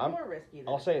 Yeah, it's more risky.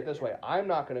 I'll say it this way: I'm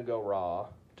not gonna go raw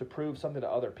to prove something to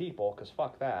other people, because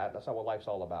fuck that. That's not what life's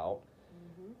all about.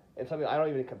 Mm-hmm. It's something I don't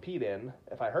even compete in.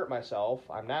 If I hurt myself,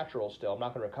 I'm natural still. I'm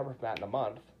not going to recover from that in a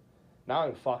month. Now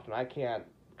I'm fucked and I can't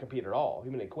compete at all,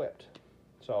 even equipped.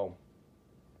 So,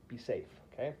 be safe,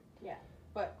 okay? Yeah,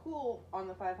 but cool on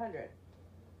the 500.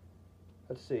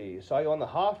 Let's see. Saw you on the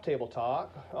Hoff table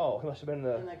talk. Oh, he must have been in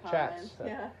the chats.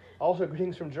 Yeah. Also,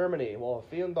 greetings from Germany. Well,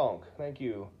 vielen Dank. Thank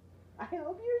you. I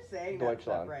hope you're saying that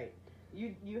stuff right.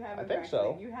 You have been practicing.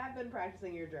 So. You have been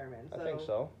practicing your German. So I think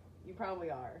so. You probably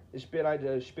are. Ich bin ein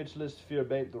Spezialist für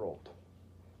Beintrot.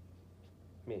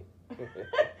 Me.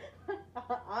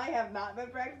 I have not been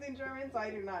practicing German, so I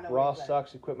do not know. Raw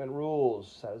sucks. Equipment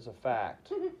rules. That is a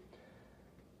fact.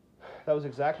 That was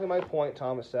exactly my point.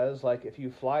 Thomas says, like, if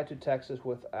you fly to Texas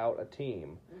without a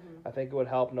team, I think it would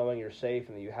help knowing you're safe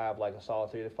and that you have like a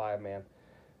solid 3 to 5 man,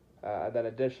 and then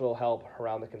additional help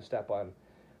around that can step on.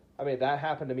 I mean, that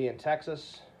happened to me in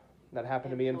Texas. That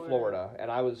happened to me in Florida,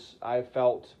 and I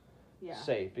felt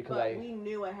safe because we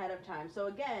knew ahead of time. So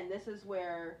again, this is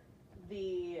where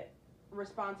the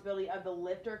responsibility of the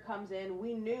lifter comes in.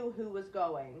 We knew who was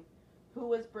going, who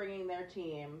was bringing their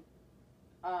team.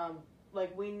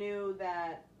 Like we knew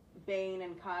that Bane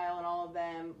and Kyle and all of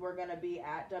them were going to be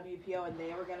at WPO, and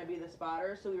they were going to be the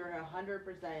spotters. So we were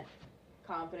 100%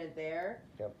 confident there.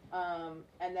 Yep.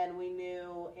 And then we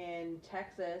knew in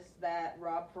Texas that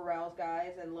Rob Farrell's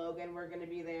guys and Logan were going to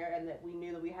be there, and that we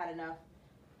knew that we had enough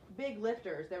big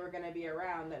lifters that were going to be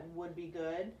around that would be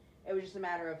good. It was just a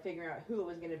matter of figuring out who it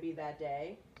was going to be that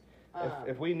day.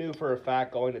 If we knew for a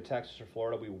fact going to Texas or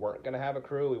Florida we weren't going to have a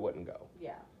crew, we wouldn't go.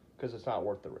 Yeah. Because it's not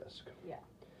worth the risk. Yeah.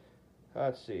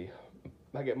 Let's see.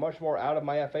 I get much more out of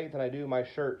my F8 than I do my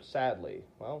shirt, sadly.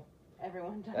 Well,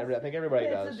 everyone does. I think everybody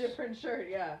does. It's a different shirt,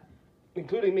 yeah.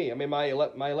 Including me. I mean, my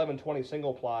 1120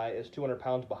 single ply is 200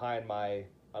 pounds behind my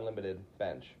unlimited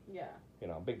bench. Yeah. You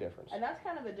know, big difference. And that's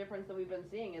kind of the difference that we've been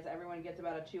seeing is everyone gets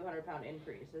about a 200-pound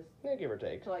increase. Yeah, give or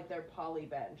take. To like their poly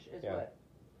bench is what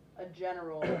a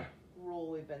general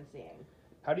rule we've been seeing.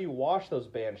 How do you wash those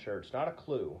band shirts? Not a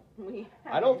clue. We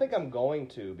I don't think I'm going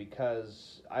to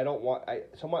because I don't want.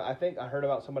 I think I heard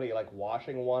about somebody like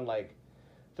washing one like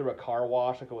through a car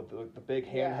wash, like with the big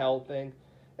handheld thing,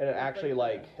 and it actually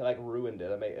like ruined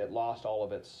it. I mean, it lost all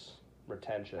of its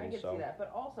retention. I can see that,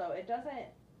 but also it doesn't.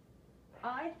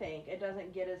 I think it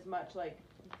doesn't get as much like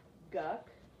guck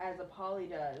as a poly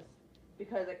does.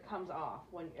 Because it comes off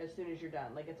as soon as you're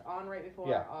done. Like, it's on right before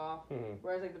or off. Mm-hmm.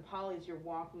 Whereas, like, the polys, you're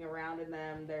walking around in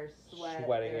them. There's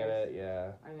sweating in it,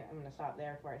 yeah. I'm going to stop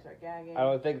there before I start gagging. I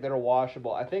don't think they're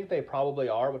washable. I think they probably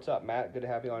are. What's up, Matt? Good to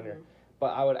have you on here.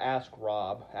 But I would ask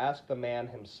Rob. Ask the man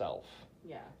himself.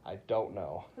 Yeah. I don't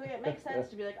know. So, like, it makes sense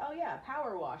to be like, oh, yeah,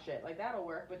 power wash it. Like, that'll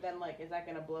work. But then, like, is that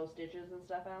going to blow stitches and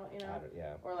stuff out, you know?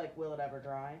 Yeah. Or, like, will it ever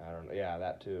dry? I don't know. Yeah,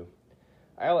 that too.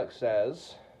 Alex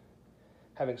says...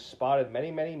 Having spotted many,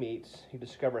 many meets, he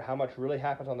discovered how much really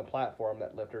happens on the platform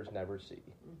that lifters never see.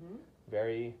 Mm-hmm.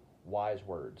 Very wise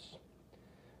words.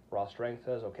 Raw Strength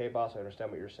says, okay, boss, I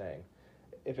understand what you're saying.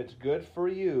 If it's good for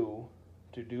you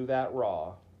to do that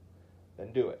raw,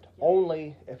 then do it. Yep.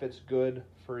 Only if it's good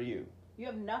for you. You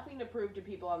have nothing to prove to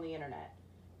people on the internet.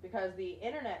 Because the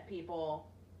internet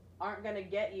people aren't going to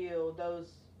get you those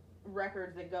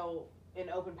records that go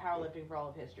in open powerlifting for all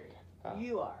of history.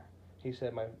 You are. He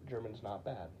said my German's not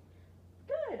bad.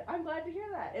 Good. I'm glad to hear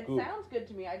that. It sounds good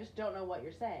to me. I just don't know what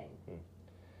you're saying.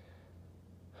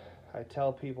 I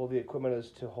tell people the equipment is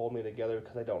to hold me together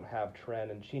because I don't have Tren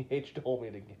and GH to hold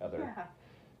me together.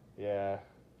 Yeah.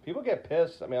 People get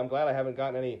pissed. I mean, I'm glad I haven't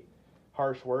gotten any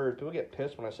harsh words. People get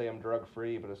pissed when I say I'm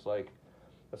drug-free, but it's like,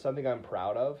 it's something I'm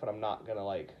proud of, and I'm not going to,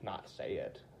 like, not say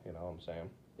it. You know what I'm saying?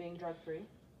 Being drug-free?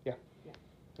 Yeah.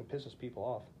 It pisses people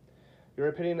off. Your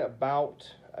opinion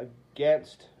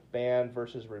against band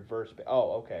versus reverse band.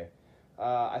 Oh, okay.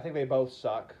 I think they both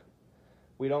suck.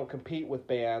 We don't compete with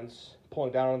bands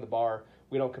pulling down on the bar.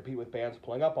 We don't compete with bands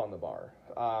pulling up on the bar.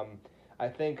 I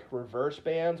think reverse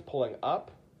bands pulling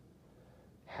up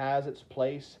has its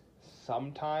place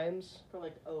sometimes. For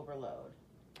like overload.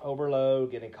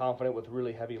 Overload, getting confident with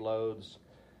really heavy loads.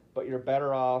 But you're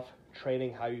better off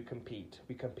training how you compete.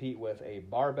 We compete with a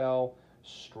barbell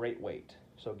straight weight.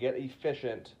 So get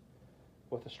efficient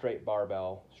with a straight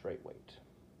barbell, straight weight.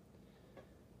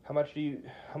 How much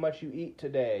you eat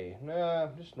today? Nah,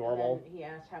 just normal. And then he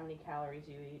asked how many calories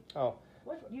you eat. Oh.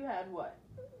 What you had? What?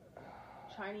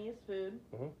 Chinese food.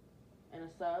 Mm-hmm. And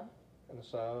a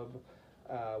sub.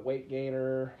 Weight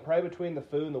gainer. Probably between the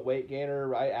food and the weight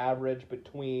gainer, I average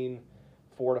between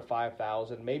 4,000 to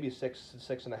 5,000, maybe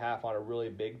 6.5 on a really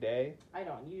big day.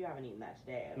 You haven't eaten that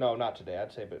today. No, not today.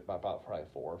 I'd say about probably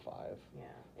 4 or 5. Yeah.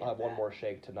 I'll have one more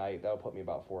shake tonight. That'll put me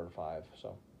about 4 and 5.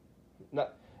 So,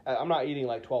 I'm not eating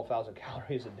like 12,000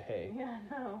 calories a day. Yeah,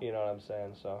 no. You know what I'm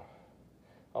saying? So,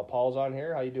 Paul's on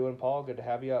here. How you doing, Paul? Good to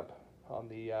have you up on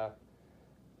the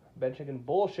Benching and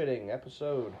Bullshitting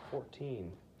episode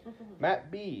 14.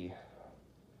 Matt B.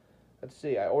 Let's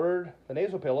see. I ordered the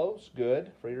nasal pillows.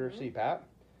 Good for your CPAP,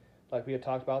 like we had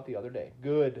talked about the other day.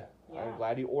 Good. Yeah. I'm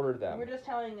glad you ordered them. We're just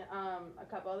telling a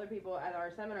couple other people at our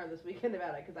seminar this weekend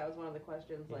about it because that was one of the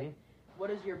questions. Like,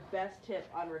 what is your best tip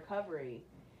on recovery?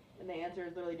 And the answer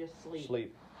is literally just sleep.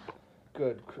 Sleep.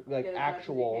 Good. Like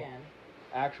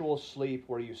actual sleep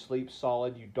where you sleep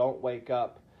solid. You don't wake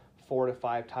up 4 to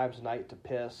 5 times a night to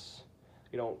piss.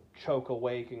 You don't choke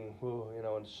awake and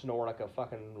and snore like a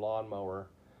fucking lawnmower.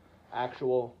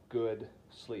 Actual good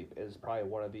sleep is probably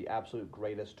one of the absolute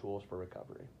greatest tools for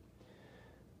recovery.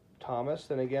 Thomas,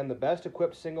 then again, the best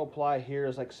equipped single ply here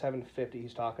is like $750.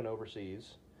 He's talking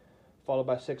overseas, followed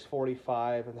by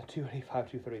 $645 in the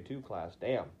 285, 232 class.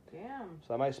 Damn. So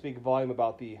that might speak volume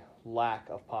about the lack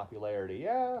of popularity.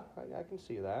 Yeah, I can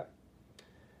see that.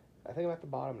 I think I'm at the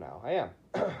bottom now. I am.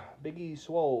 Biggie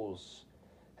Swoles.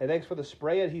 Hey, thanks for the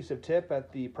spray adhesive tip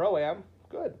at the Pro-Am.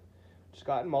 Good. Just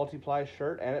got a multiply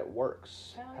shirt and it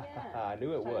works. Hell yeah. I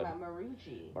knew it would. Talking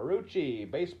about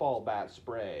Marucci baseball bat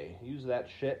spray. Use that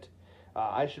shit.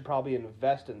 I should probably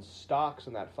invest in stocks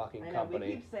in that fucking company.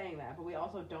 We keep saying that, but we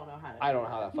also don't know how to. I don't know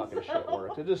how that fucking shit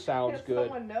works. It just sounds good.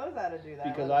 Someone knows how to do that.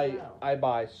 Because I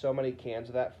buy so many cans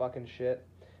of that fucking shit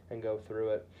and go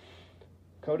through it.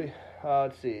 Cody,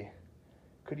 let's see.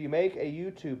 Could you make a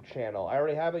YouTube channel? I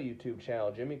already have a YouTube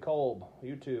channel, Jimmy Kolb,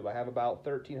 YouTube. I have about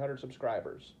 1,300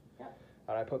 subscribers. Yeah.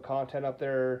 And I put content up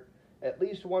there at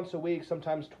least once a week,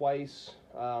 sometimes twice.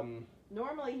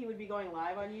 Normally he would be going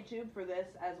live on YouTube for this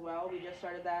as well. We just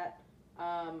started that,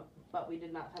 but we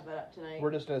did not have that up tonight.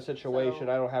 We're just in a situation.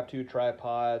 I don't have 2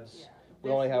 tripods. Yeah, we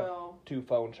only have 2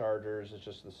 phone chargers. It's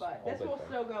just this whole big thing. This will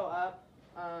still go up.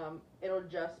 It'll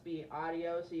just be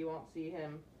audio, so you won't see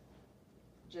him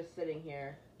just sitting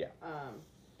here. Yeah.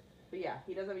 But yeah,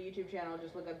 he does have a YouTube channel.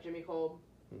 Just look up Jimmy Kolb.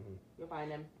 Mm-hmm. You'll find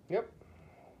him. Yep.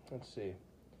 Let's see.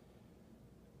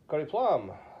 Cody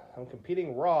Plum. I'm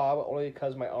competing raw, but only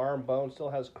because my arm bone still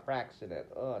has cracks in it.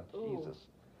 Oh, Jesus.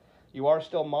 You are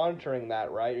still monitoring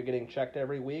that, right? You're getting checked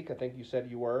every week. I think you said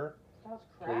you were. That was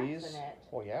cracks in it.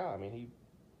 Well, yeah. I mean,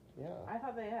 yeah. I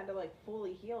thought they had to like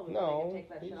fully heal before they could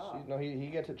take that shit off. No, he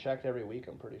gets it checked every week.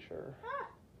 I'm pretty sure. Ah.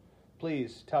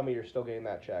 Please tell me you're still getting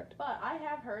that checked. But I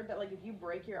have heard that like if you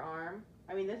break your arm,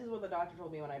 I mean, this is what the doctor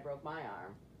told me when I broke my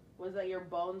arm, was that your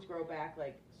bones grow back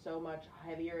like so much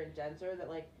heavier and denser that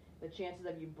like the chances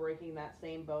of you breaking that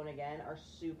same bone again are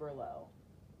super low.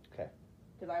 Okay.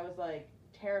 Because I was like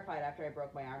terrified after I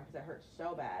broke my arm because it hurt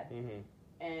so bad. Mm-hmm.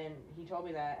 And he told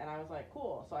me that, and I was like,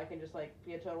 cool, so I can just like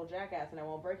be a total jackass and I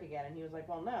won't break again. And he was like,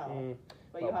 well, no,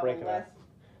 but you'll have a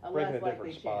less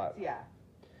likely chance. Yeah.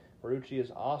 Marucci is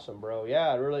awesome, bro.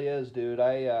 Yeah, it really is, dude.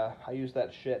 I use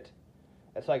that shit.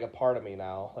 It's like a part of me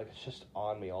now. Like, it's just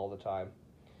on me all the time.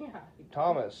 Yeah.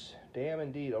 Thomas, damn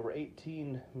indeed. Over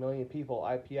 18 million people.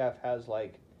 IPF has,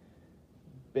 like,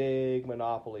 big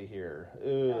monopoly here. Ugh.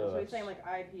 So he's saying, like,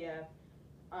 IPF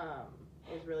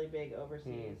is really big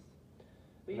overseas.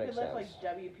 But you could lift, like,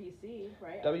 WPC,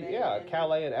 right?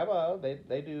 Calais and Emma,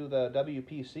 they do the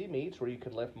WPC meets where you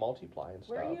can lift multiply and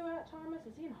stuff. Where are you at, Thomas?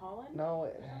 Is he in Holland?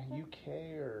 No,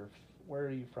 UK or where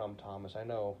are you from, Thomas? I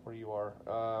know where you are.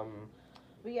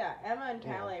 But yeah, Emma and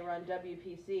Calais run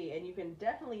WPC, and you can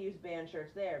definitely use band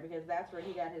shirts there because that's where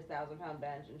he got his 1,000-pound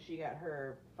bench, and she got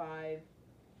her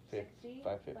 550,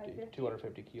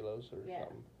 250 kilos or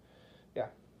something. Yeah,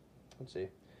 let's see.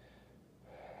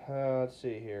 Let's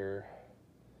see here.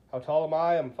 How tall am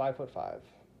I? I'm 5'5".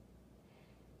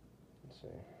 Let's see.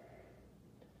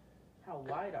 How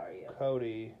wide are you?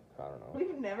 Cody, I don't know.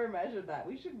 We've never measured that.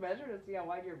 We should measure to see how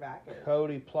wide your back is.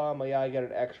 Cody Plum, yeah, I get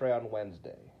an X-ray on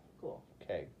Wednesday. Cool.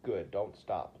 Okay, good. Don't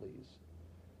stop, please.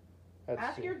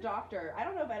 Ask your doctor. I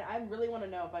don't know if I really want to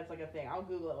know if that's like a thing. I'll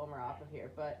Google it when we're off of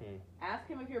here. But ask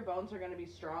him if your bones are going to be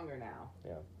stronger now.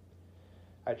 Yeah.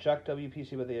 I checked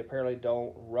WPC, but they apparently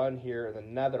don't run here in the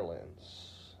Netherlands.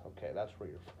 Okay, that's where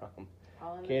you're from.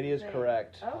 Katie is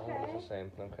correct. Okay. Holland is the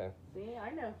same. Okay. See,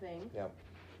 I know things. Yep.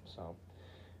 So,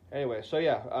 anyway,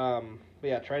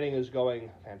 training is going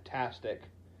fantastic.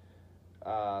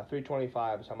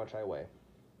 325 is how much I weigh.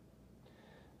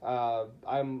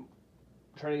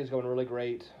 Training is going really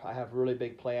great. I have really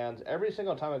big plans. Every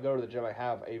single time I go to the gym, I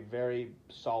have a very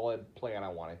solid plan I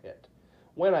want to hit.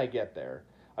 When I get there,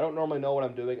 I don't normally know what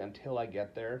I'm doing until I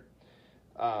get there.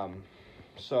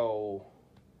 So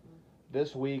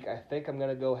this week, I think I'm going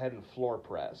to go ahead and floor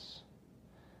press.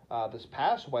 This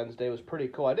past Wednesday was pretty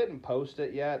cool. I didn't post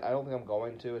it yet. I don't think I'm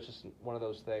going to. It's just one of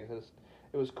those things.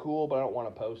 It was cool, but I don't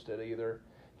want to post it either.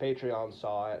 Patreon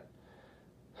saw it.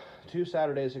 2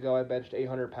 Saturdays ago, I benched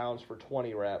 800 pounds for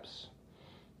 20 reps.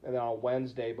 And then on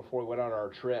Wednesday, before we went on our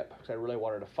trip, because I really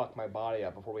wanted to fuck my body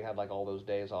up before we had like all those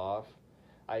days off,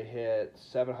 I hit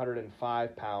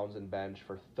 705 pounds in bench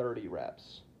for 30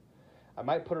 reps. I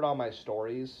might put it on my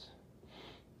stories.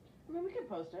 I mean, we could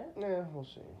post it. Yeah, we'll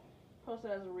see. Post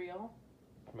it as a reel.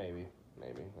 Maybe. I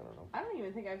don't know. I don't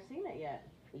even think I've seen it yet.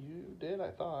 You did, I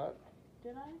thought.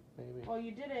 Did I? Maybe. Well,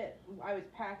 you did it. I was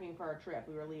packing for our trip.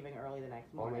 We were leaving early the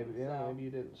next morning. Maybe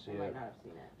you didn't see it. I might not have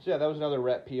seen it. So yeah, that was another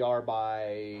rep PR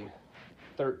by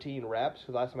 13 reps.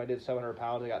 Because last time I did 700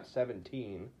 pounds, I got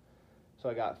 17. So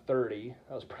I got 30.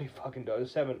 That was pretty fucking dope. It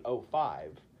was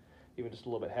 705. Even just a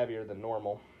little bit heavier than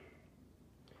normal.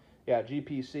 Yeah,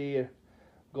 GPC,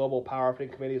 Global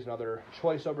Powerlifting Committee, is another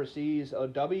choice overseas.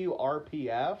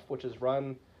 WRPF, which is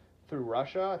run through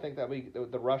Russia. I think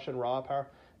the Russian Raw Power.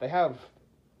 They have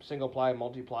single ply,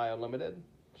 multiply, unlimited,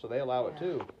 so they allow it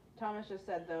too. Thomas just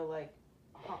said though,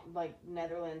 like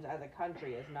Netherlands as a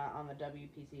country is not on the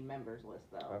WPC members list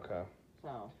though. Okay.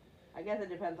 So, I guess it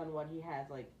depends on what he has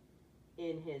like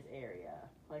in his area,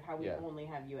 like how we only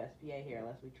have USPA here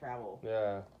unless we travel.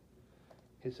 Yeah.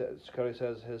 Cody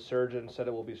says his surgeon said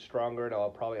it will be stronger, and I'll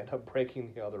probably end up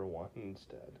breaking the other one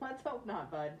instead. Let's hope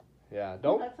not, bud. Yeah,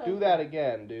 don't do that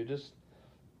again, dude. Just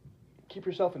keep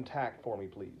yourself intact for me,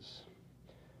 please.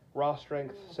 Raw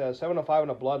Strength says 705 in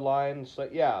a bloodline. So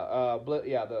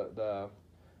the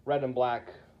red and black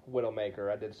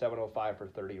Widowmaker. I did 705 for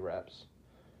 30 reps.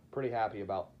 Pretty happy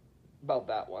about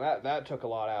that one. That took a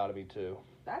lot out of me too.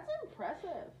 That's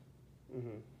impressive.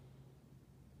 Mhm.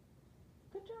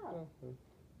 Good job.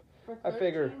 Well, for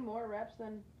 13 more reps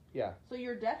than. Yeah. So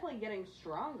you're definitely getting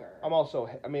stronger. I'm also,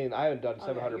 I haven't done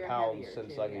 700 pounds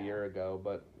since too, a year ago,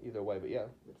 but either way, but yeah.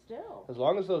 But still. As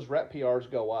long as those rep PRs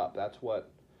go up, that's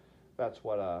what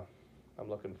I'm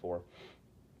looking for.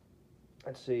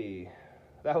 Let's see.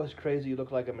 That was crazy. You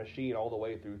looked like a machine all the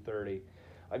way through 30.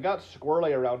 I got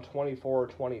squirrely around 24 or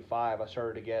 25. I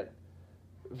started to get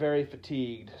very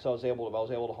fatigued, so I was able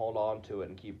to hold on to it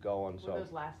and keep going. Were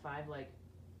those last 5 like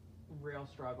real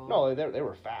struggle? No, they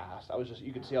were fast. I was just,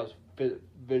 you could see I was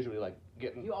visually like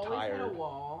getting tired. You always hit a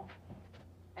wall,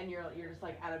 and you're just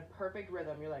like at a perfect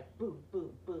rhythm. You're like boom, boom,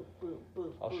 boom, boom,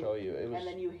 boom. I'll show you. It was, and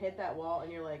then you hit that wall, and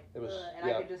you're like, it was,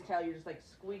 and I could just tell you're just like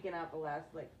squeaking out the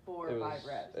last like 4 or 5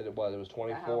 reps. It was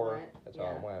 24. That's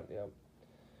how it went. Yep.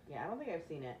 Yeah, I don't think I've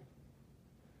seen it,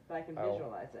 but I can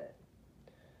visualize it.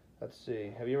 Let's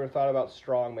see. Have you ever thought about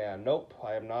strongman? Nope.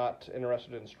 I am not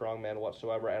interested in strongman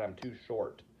whatsoever, and I'm too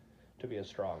short to be a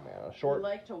strongman. You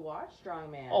like to watch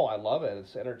strongman? Oh, I love it.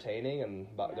 It's entertaining, and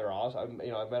they're awesome.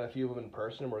 I've met a few of them in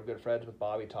person, and we're good friends with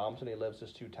Bobby Thompson. He lives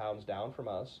just 2 towns down from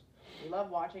us. We love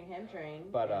watching him train.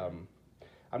 But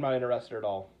I'm not interested at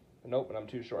all. Nope, and I'm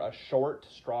too short. A short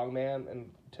strongman, and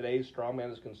today's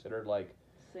strongman is considered like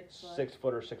 6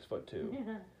 foot or 6'2".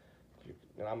 Yeah.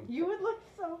 And you would look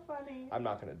so funny. I'm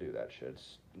not going to do that shit.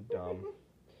 It's dumb.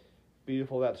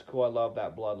 Beautiful. That's cool. I love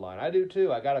that bloodline. I do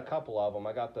too. I got a couple of them.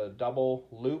 I got the double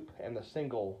loop and the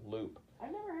single loop.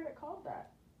 I've never heard it called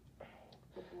that.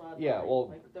 The bloodline. Yeah, well,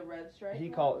 like the red stripe.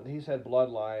 He said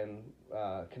bloodline.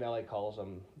 Kennelly calls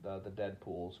them the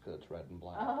Deadpools because it's red and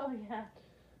black. Oh yeah.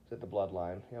 Is it the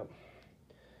bloodline? Yep.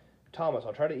 Thomas,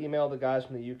 I'll try to email the guys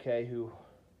from the UK who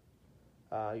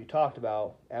you talked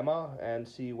about, Emma, and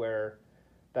see where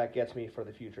that gets me for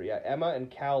the future. Yeah, Emma and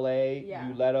Calais,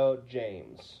 Uleto,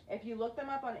 James. If you look them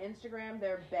up on Instagram,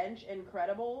 they're Bench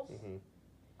Incredibles.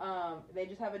 Mm-hmm. They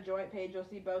just have a joint page. You'll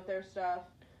see both their stuff.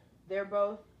 They're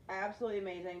both absolutely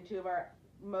amazing. 2 of our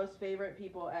most favorite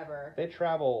people ever. They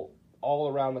travel all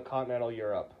around the continental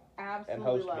Europe and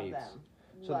host love meets. Them.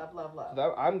 So, love.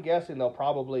 So I'm guessing they'll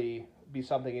probably be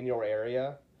something in your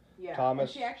area. Yeah, Thomas.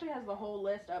 And she actually has the whole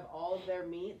list of all of their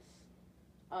meets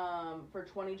for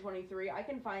 2023. I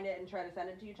can find it and try to send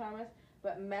it to you, Thomas.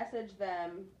 But message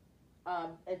them.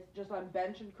 It's just on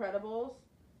Bench Incredibles,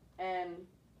 and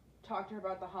talk to her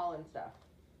about the Holland stuff.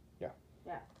 Yeah.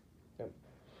 Yeah. Yep.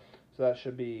 So that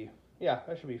should be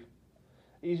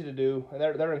easy to do, and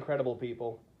they're incredible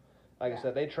people. Like I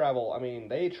said, they travel. I mean,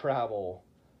 they travel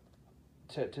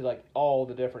to like all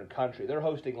the different countries. They're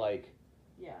hosting like.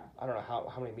 Yeah. I don't know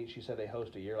how many meets she said they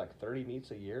host a year, like 30 meets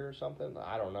a year or something.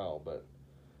 I don't know, but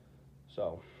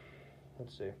so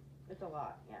let's see. It's a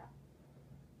lot, yeah.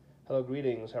 Hello,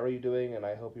 greetings. How are you doing? And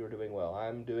I hope you are doing well.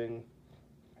 I'm doing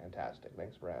fantastic.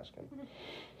 Thanks for asking.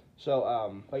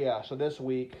 So, but yeah, so this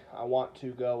week I want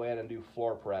to go in and do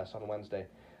floor press on Wednesday.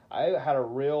 I had a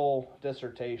real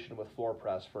dissertation with floor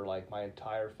press for like my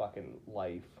entire fucking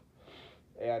life,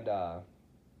 and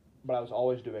but I was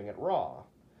always doing it raw.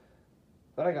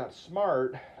 Then I got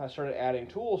smart. I started adding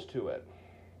tools to it,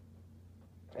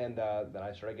 and then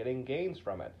I started getting gains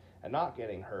from it and not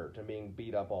getting hurt and being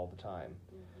beat up all the time.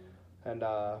 Mm-hmm. And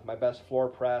my best floor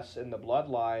press in the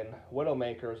bloodline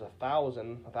Widowmaker is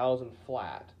 1,000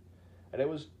 flat, and it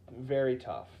was very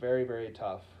tough, very, very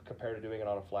tough compared to doing it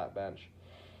on a flat bench.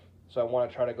 So I want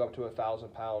to try to go up to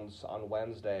 1,000 pounds on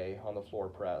Wednesday on the floor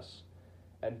press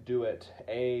and do it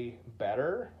A,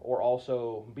 better, or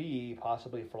also B,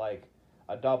 possibly for like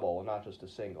a double, not just a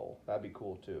single. That'd be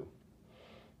cool too.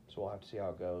 So we'll have to see how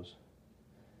it goes.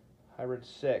 Hybrid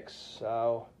 6.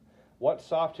 What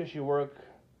soft tissue work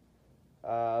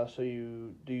do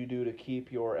you do to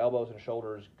keep your elbows and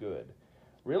shoulders good?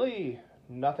 Really,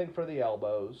 nothing for the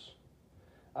elbows.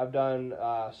 I've done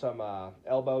some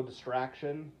elbow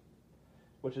distraction,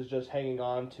 which is just hanging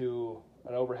on to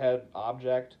an overhead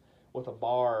object with a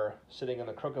bar sitting in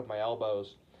the crook of my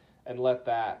elbows, and let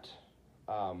that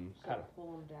kind of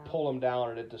pull them down,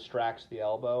 and it distracts the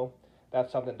elbow.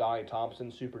 That's something Donnie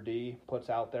Thompson, Super D, puts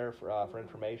out there for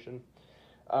information.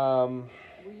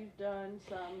 We've done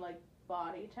some like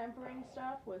body tempering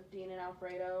stuff with Dean and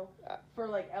Alfredo for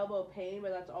like elbow pain,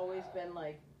 but that's always been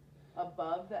like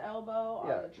above the elbow on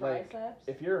the triceps. Like,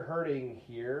 if you're hurting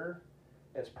here,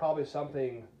 it's probably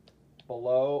something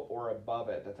below or above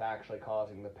it that's actually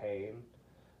causing the pain.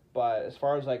 But as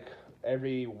far as like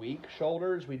every week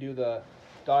shoulders, we do the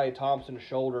Donnie Thompson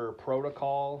shoulder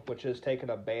protocol, which is taking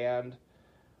a band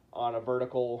on a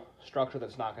vertical structure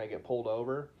that's not going to get pulled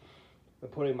over,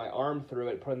 and putting my arm through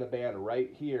it, putting the band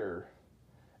right here,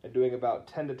 and doing about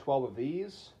 10 to 12 of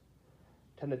these,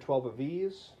 10 to 12 of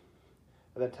these,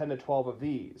 and then 10 to 12 of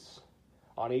these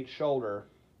on each shoulder.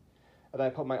 And then I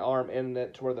put my arm in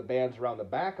it to where the band's around the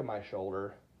back of my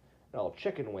shoulder, and I'll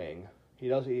chicken wing. He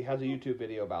has a YouTube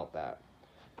video about that.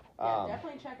 Yeah,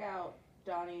 definitely check out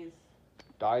Donnie's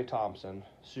Di Thompson,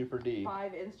 Super D.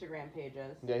 5 Instagram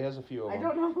pages. Yeah, he has a few of them. I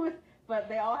don't know what, but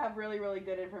they all have really, really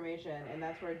good information, and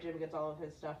that's where Jim gets all of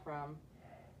his stuff from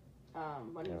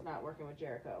when he's not working with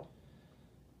Jericho.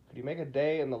 Could you make a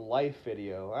day in the life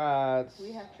video?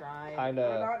 We have tried. Kinda,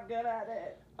 we're not good at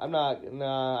it. I'm not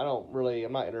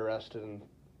interested in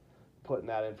putting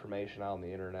that information out on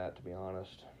the internet, to be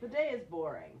honest. The day is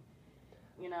boring,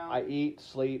 you know? I eat,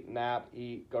 sleep, nap,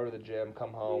 eat, go to the gym,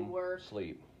 come home, work.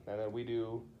 sleep. And then we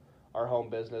do our home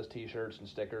business, t-shirts and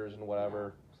stickers and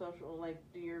whatever. Yeah. Social, like,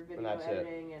 do your video that's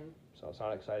editing it. And... So it's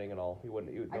not exciting at all.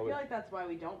 I feel like that's why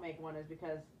we don't make one, is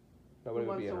because nobody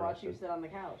who would wants be to watch interested. you sit on the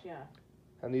couch, yeah.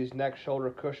 And these neck, shoulder,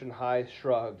 cushion, high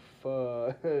shrug.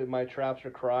 My traps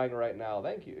are crying right now.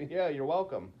 Thank you. Yeah, you're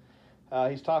welcome.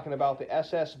 He's talking about the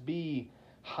SSB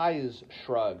highs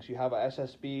shrugs. You have a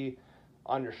SSB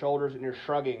on your shoulders and you're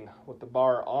shrugging with the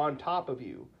bar on top of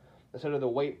you. Instead of the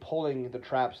weight pulling the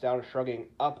traps down and shrugging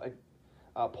up,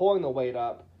 pulling the weight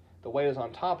up, the weight is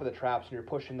on top of the traps and you're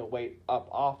pushing the weight up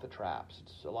off the traps.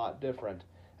 It's a lot different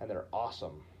and they're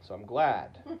awesome. So I'm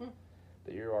glad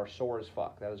that you are sore as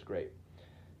fuck. That is great.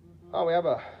 Oh, we have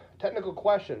a technical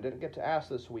question. Didn't get to ask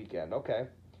this weekend. Okay.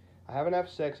 I have an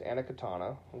F6 and a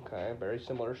Katana. Okay, very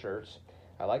similar shirts.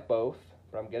 I like both,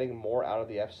 but I'm getting more out of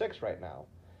the F6 right now.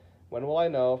 When will I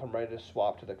know if I'm ready to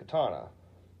swap to the Katana?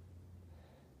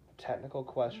 Technical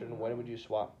question. When would you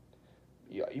swap?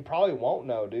 You probably won't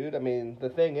know, dude. I mean, the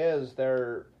thing is,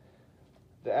 the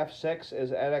F6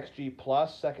 is NXG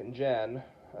Plus 2nd Gen,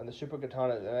 and the Super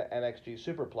Katana is NXG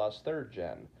Super Plus 3rd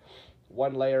Gen.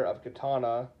 One layer of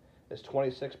Katana is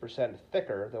 26%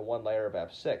 thicker than one layer of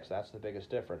F6. That's the biggest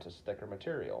difference. It's thicker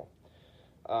material.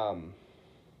 What?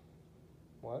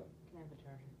 Can I have the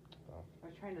charger? Oh. I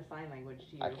was trying to sign language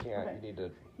to you. I can't. You need to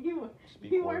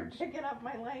speak You words. weren't picking up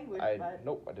my language, but...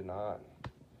 Nope, I did not.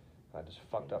 I just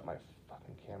fucked up my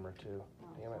fucking camera, too. Oh,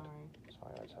 Damn it. sorry. It's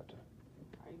fine. I just have to...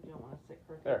 You don't want to sit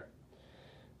crooked. There.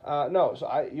 No, so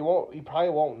you probably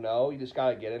won't know. You just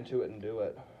gotta get into it and do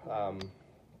it.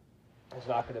 It's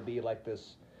not gonna be like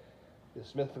this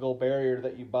mythical barrier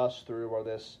that you bust through, or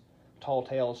this tall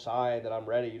tale sign that I'm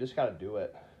ready. You just gotta do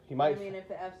it. You might. I mean, if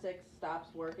the F6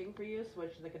 stops working for you,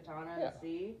 switch to the Katana Yeah. and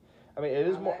see. I mean, it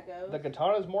is how more. that goes. The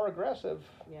Katana is more aggressive.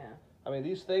 Yeah. I mean,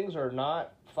 these things are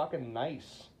not fucking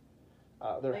nice.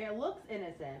 It looks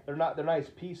innocent. They're nice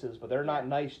pieces, but they're not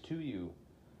nice to you.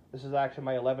 This is actually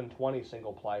my 1120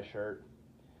 single ply shirt.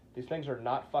 These things are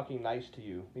not fucking nice to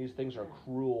you. These things are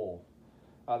cruel.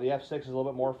 The F6 is a little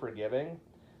bit more forgiving,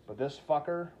 but this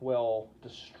fucker will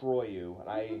destroy you,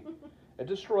 and it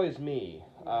destroys me.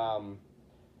 And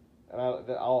I'm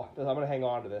gonna hang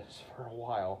on to this for a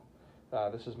while.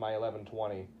 This is my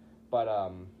 1120, but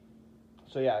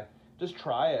so yeah, just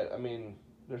try it. I mean,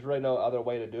 there's really no other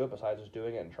way to do it besides just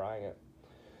doing it and trying it.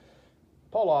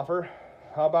 Paul Offer,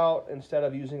 how about instead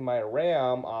of using my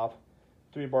RAM off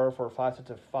 3 bar for 5 sets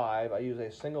of 5, I use a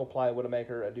single ply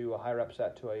Widowmaker and do a high rep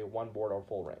set to a 1 board or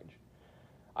full range?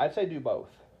 I'd say do both.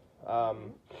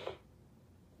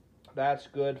 That's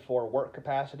good for work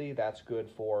capacity. That's good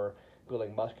for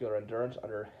building muscular endurance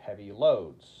under heavy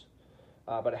loads.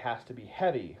 But it has to be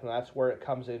heavy, and that's where it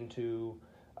comes into,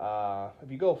 if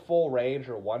you go full range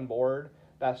or 1 board,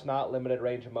 that's not limited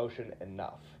range of motion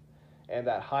enough. And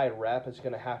that high rep is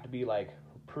going to have to be like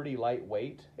pretty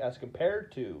lightweight as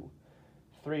compared to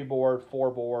 3 board, 4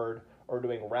 board, or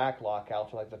doing rack lockouts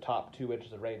for like the top 2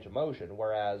 inches of range of motion.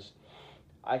 Whereas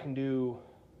I can do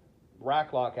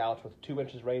rack lockouts with 2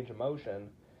 inches range of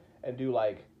motion and do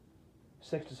like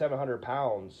 600 to 700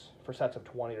 pounds for sets of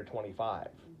 20 or 25,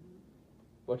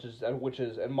 which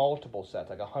is in multiple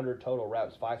sets, like 100 total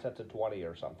reps, 5 sets of 20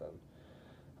 or something.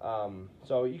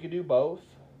 So you can do both,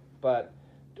 but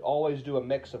always do a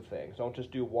mix of things. Don't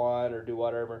just do one or do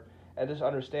whatever. And just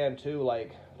understand too,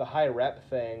 like the high rep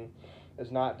thing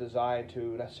is not designed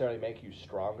to necessarily make you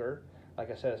stronger.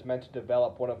 Like I said, it's meant to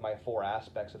develop one of my 4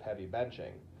 aspects of heavy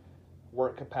benching: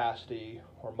 work capacity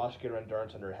or muscular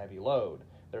endurance under heavy load.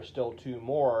 There's still 2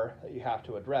 more that you have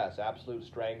to address: absolute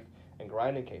strength and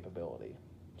grinding capability.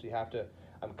 So you have to,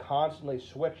 I'm constantly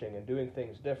switching and doing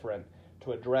things different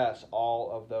to address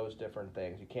all of those different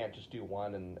things. You can't just do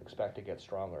one and expect to get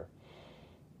stronger.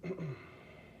 Let's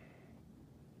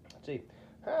see.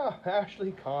 Oh,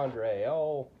 Ashley Condre.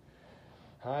 Oh,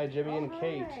 hi, Jimmy and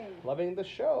Kate. Loving the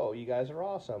show. You guys are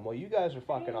awesome. Well, you guys are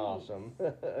fucking awesome.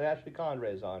 Ashley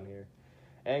Condre's on here.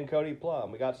 And Cody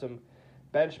Plum. We got some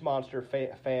Bench Monster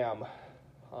fam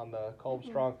on the Kolb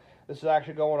Strong. This is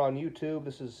actually going on YouTube.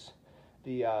 This is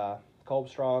the Kolb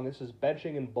Strong. This is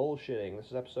Benching and Bullshitting. This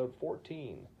is episode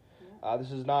 14.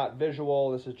 This is not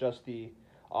visual. This is just the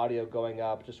audio going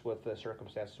up just with the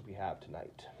circumstances we have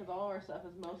tonight. Because all our stuff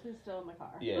is mostly still in the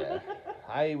car. Yeah.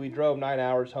 We drove 9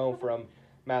 hours home from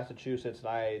Massachusetts, and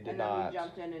I did not. We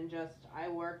jumped in and I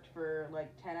worked for like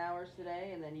 10 hours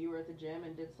today, and then you were at the gym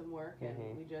and did some work, and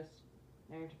we just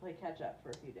managed to play catch up for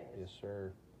a few days. Yes,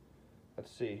 sir.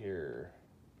 Let's see here.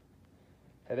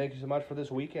 Hey, thank you so much for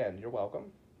this weekend. You're welcome.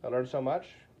 I learned so much.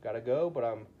 Got to go, but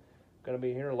I'm going to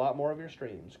be hearing a lot more of your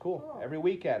streams. Cool. Every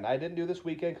weekend. I didn't do this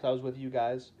weekend because I was with you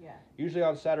guys. Yeah. Usually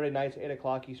on Saturday nights, 8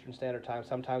 o'clock Eastern Standard Time.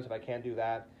 Sometimes if I can't do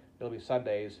that, it'll be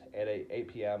Sundays at 8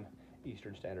 p.m.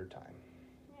 Eastern Standard Time.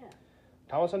 Yeah.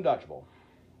 Thomas Undutchable,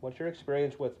 what's your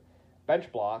experience with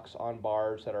bench blocks on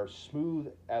bars that are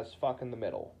smooth as fuck in the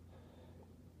middle?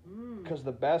 Because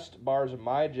the best bars in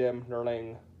my gym,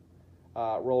 knurling,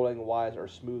 rolling wise, are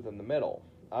smooth in the middle.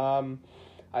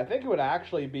 I think it would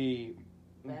actually be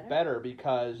better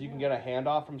because you can get a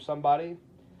handoff from somebody,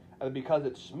 and because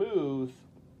it's smooth,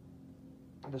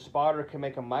 the spotter can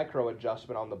make a micro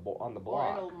adjustment on the block.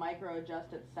 Or it'll micro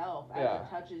adjust itself as it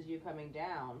touches you coming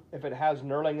down. If it has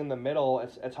knurling in the middle,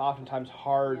 it's oftentimes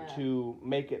hard to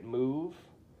make it move.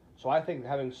 So I think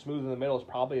having smooth in the middle is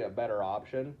probably a better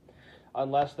option,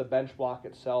 unless the bench block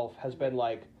itself has been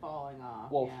like falling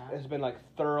off. Well, has been like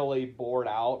thoroughly bored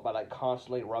out by like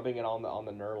constantly rubbing it on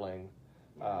the knurling.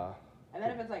 Yeah. And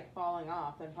then if it's like falling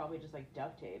off, then probably just like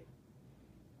duct tape.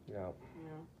 Yeah. You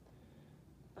know?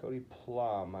 Cody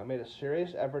Plum. I made a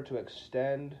serious effort to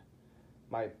extend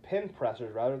my pin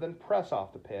pressers rather than press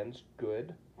off the pins.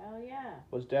 Good. Hell yeah.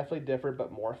 Was definitely different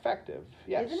but more effective.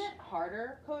 Yes. Isn't it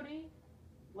harder, Cody?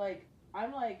 Like,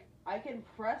 I'm like, I can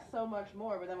press so much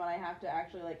more, but then when I have to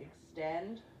actually like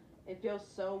extend, it feels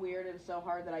so weird and so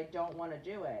hard that I don't want to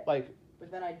do it. Like,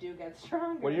 but then I do get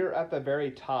stronger. When you're at the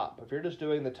very top, if you're just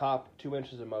doing the top 2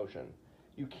 inches of motion,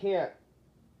 you can't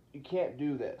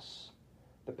do this.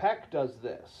 The pec does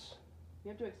this. You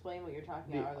have to explain what you're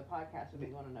talking about, or the podcast if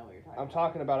you want to know what you're talking about. I'm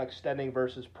talking about extending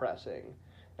versus pressing,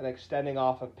 and extending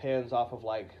off of pins off of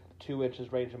like 2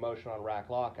 inches range of motion on rack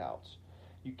lockouts.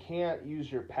 You can't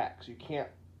use your pecs. You can't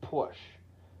push.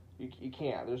 You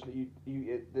can't.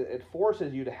 It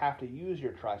forces you to have to use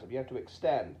your tricep. You have to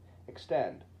extend,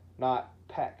 not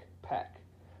pec.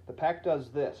 The pec does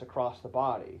this across the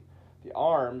body. The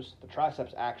arms, the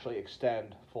triceps actually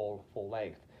extend full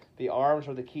length. The arms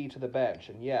are the key to the bench,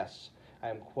 and yes, I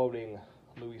am quoting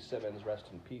Louis Simmons, rest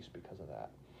in peace, because of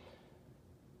that.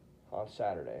 On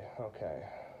Saturday, okay.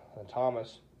 And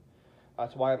Thomas,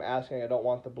 that's why I'm asking. I don't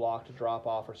want the block to drop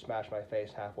off or smash my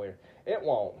face halfway. It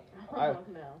won't. No.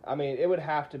 I mean, it would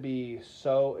have to be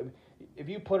so. If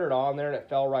you put it on there and it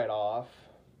fell right off,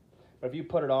 but if you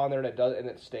put it on there and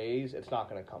it stays, it's not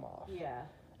going to come off. Yeah.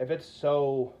 If it's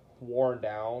so worn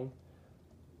down,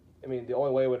 I mean, the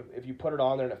only way would if you put it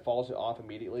on there and it falls off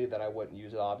immediately, then I wouldn't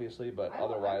use it, obviously. But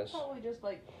otherwise, I would probably just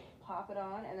like pop it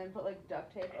on and then put like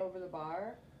duct tape over the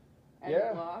bar and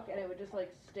the block, and it would just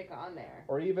like stick on there.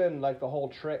 Or even like the whole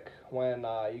trick when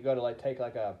you go to like take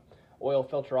like a oil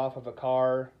filter off of a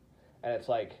car, and it's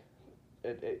like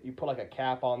you put like a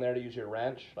cap on there to use your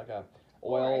wrench, like a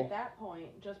oil. Or at that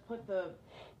point, just put the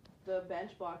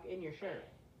bench block in your shirt.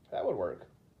 That would work.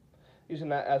 Using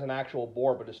that as an actual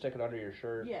board, but just stick it under your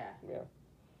shirt. Yeah. Yeah.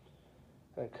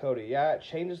 And Cody, it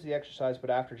changes the exercise, but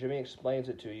after Jimmy explains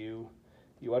it to you,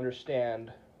 you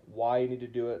understand why you need to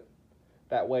do it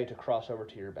that way to cross over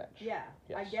to your bench. Yeah,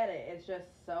 yes. I get it. It's just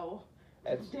so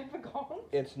difficult.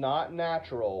 It's not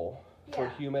natural for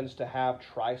humans to have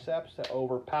triceps that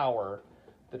overpower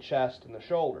the chest and the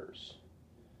shoulders,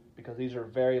 because these are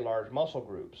very large muscle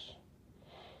groups.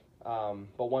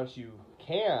 But once you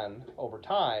can, over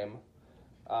time,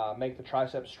 make the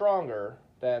triceps stronger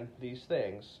than these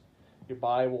things, your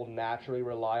body will naturally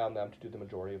rely on them to do the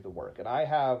majority of the work. And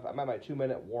I'm at my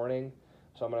 2-minute warning,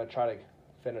 so I'm going to try to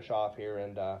finish off here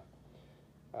and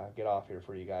get off here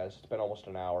for you guys. It's been almost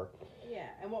an hour. Yeah,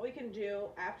 and what we can do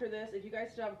after this, if you guys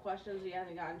still have questions you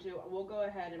haven't gotten to, we'll go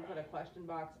ahead and put a question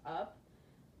box up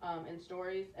in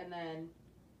stories, and then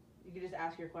you can just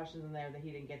ask your questions in there that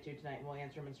he didn't get to tonight, and we'll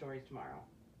answer them in stories tomorrow.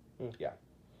 Yeah.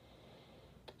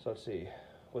 So let's see.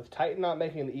 With Titan not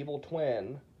making the evil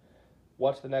twin,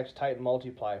 what's the next Titan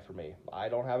multiply for me? I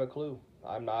don't have a clue.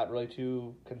 I'm not really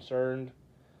too concerned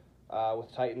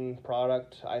with Titan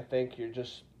product. I think you're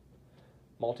just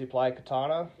multiply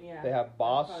katana. Yeah. They have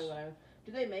Boss.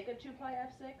 Do they make a 2-ply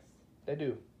F6? They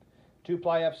do.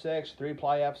 2-ply F6,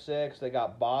 3-ply F6. They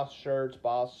got Boss shirts,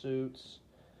 Boss suits.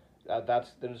 They're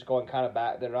just going kind of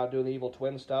back. They're not doing the evil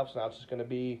twin stuff, so now it's just going to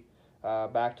be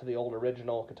back to the old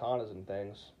original katanas and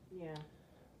things. Yeah.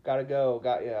 Gotta go.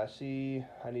 I see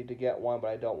I need to get one, but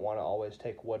I don't want to always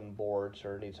take wooden boards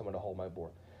or need someone to hold my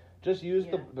board. Just use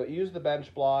the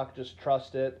bench block. Just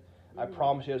trust it. I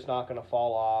promise you it's not going to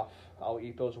fall off. I'll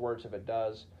eat those words if it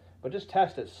does. But just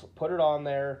test it. Put it on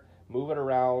there. Move it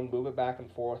around. Move it back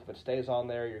and forth. If it stays on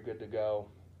there, you're good to go.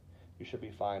 You should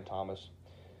be fine, Thomas.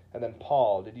 And then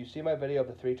Paul, did you see my video of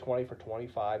the 320 for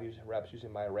 25 reps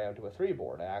using my Ram 203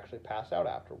 board? I actually passed out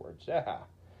afterwards. Yeah.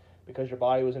 Because your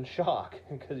body was in shock.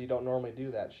 Because you don't normally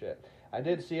do that shit. I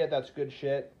did see it. That's good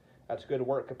shit. That's good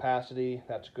work capacity.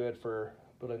 That's good for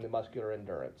building the muscular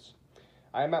endurance.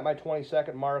 I am at my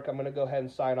 20-second mark. I'm going to go ahead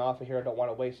and sign off of here. I don't want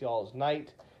to waste y'all's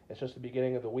night. It's just the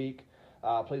beginning of the week.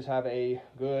 Please have a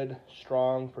good,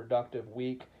 strong, productive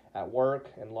week at work,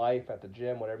 in life, at the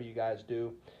gym, whatever you guys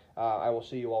do. I will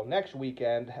see you all next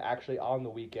weekend, actually on the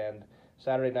weekend,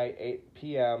 Saturday night, 8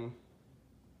 p.m.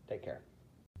 Take care.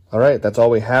 All right, that's all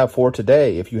we have for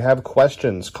today. If you have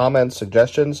questions, comments,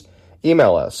 suggestions,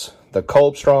 email us,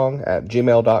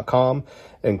 thekolbstrong@gmail.com.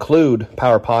 Include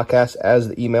Power Podcast as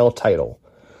the email title.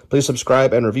 Please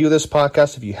subscribe and review this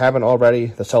podcast if you haven't already.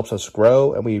 This helps us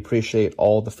grow, and we appreciate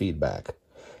all the feedback.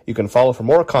 You can follow for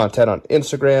more content on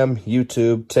Instagram,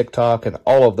 YouTube, TikTok, and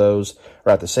all of those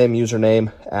are at the same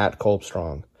username,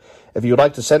 @KolbStrong. If you would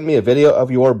like to send me a video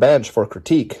of your bench for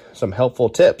critique, some helpful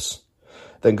tips,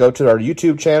 then go to our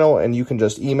YouTube channel and you can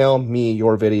just email me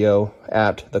your video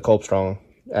at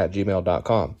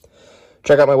thekolbstrong@gmail.com.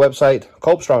 Check out my website,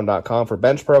 kolbstrong.com, for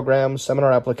bench programs,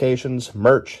 seminar applications,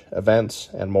 merch, events,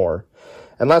 and more.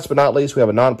 And last but not least, we have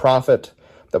a nonprofit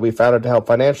that we founded to help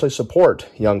financially support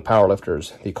young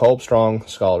powerlifters, the Kolb Strong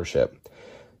Scholarship.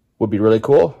 Would be really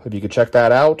cool if you could check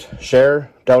that out, share,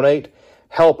 donate,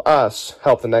 help us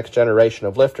help the next generation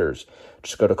of lifters.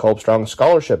 Just go to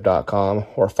kolbstrongscholarship.com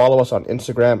or follow us on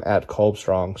Instagram at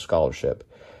kolbstrongscholarship.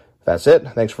 That's it.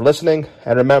 Thanks for listening.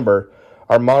 And remember,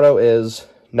 our motto is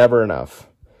never enough.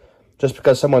 Just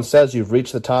because someone says you've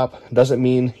reached the top doesn't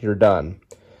mean you're done.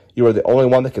 You are the only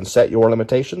one that can set your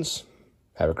limitations.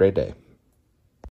 Have a great day.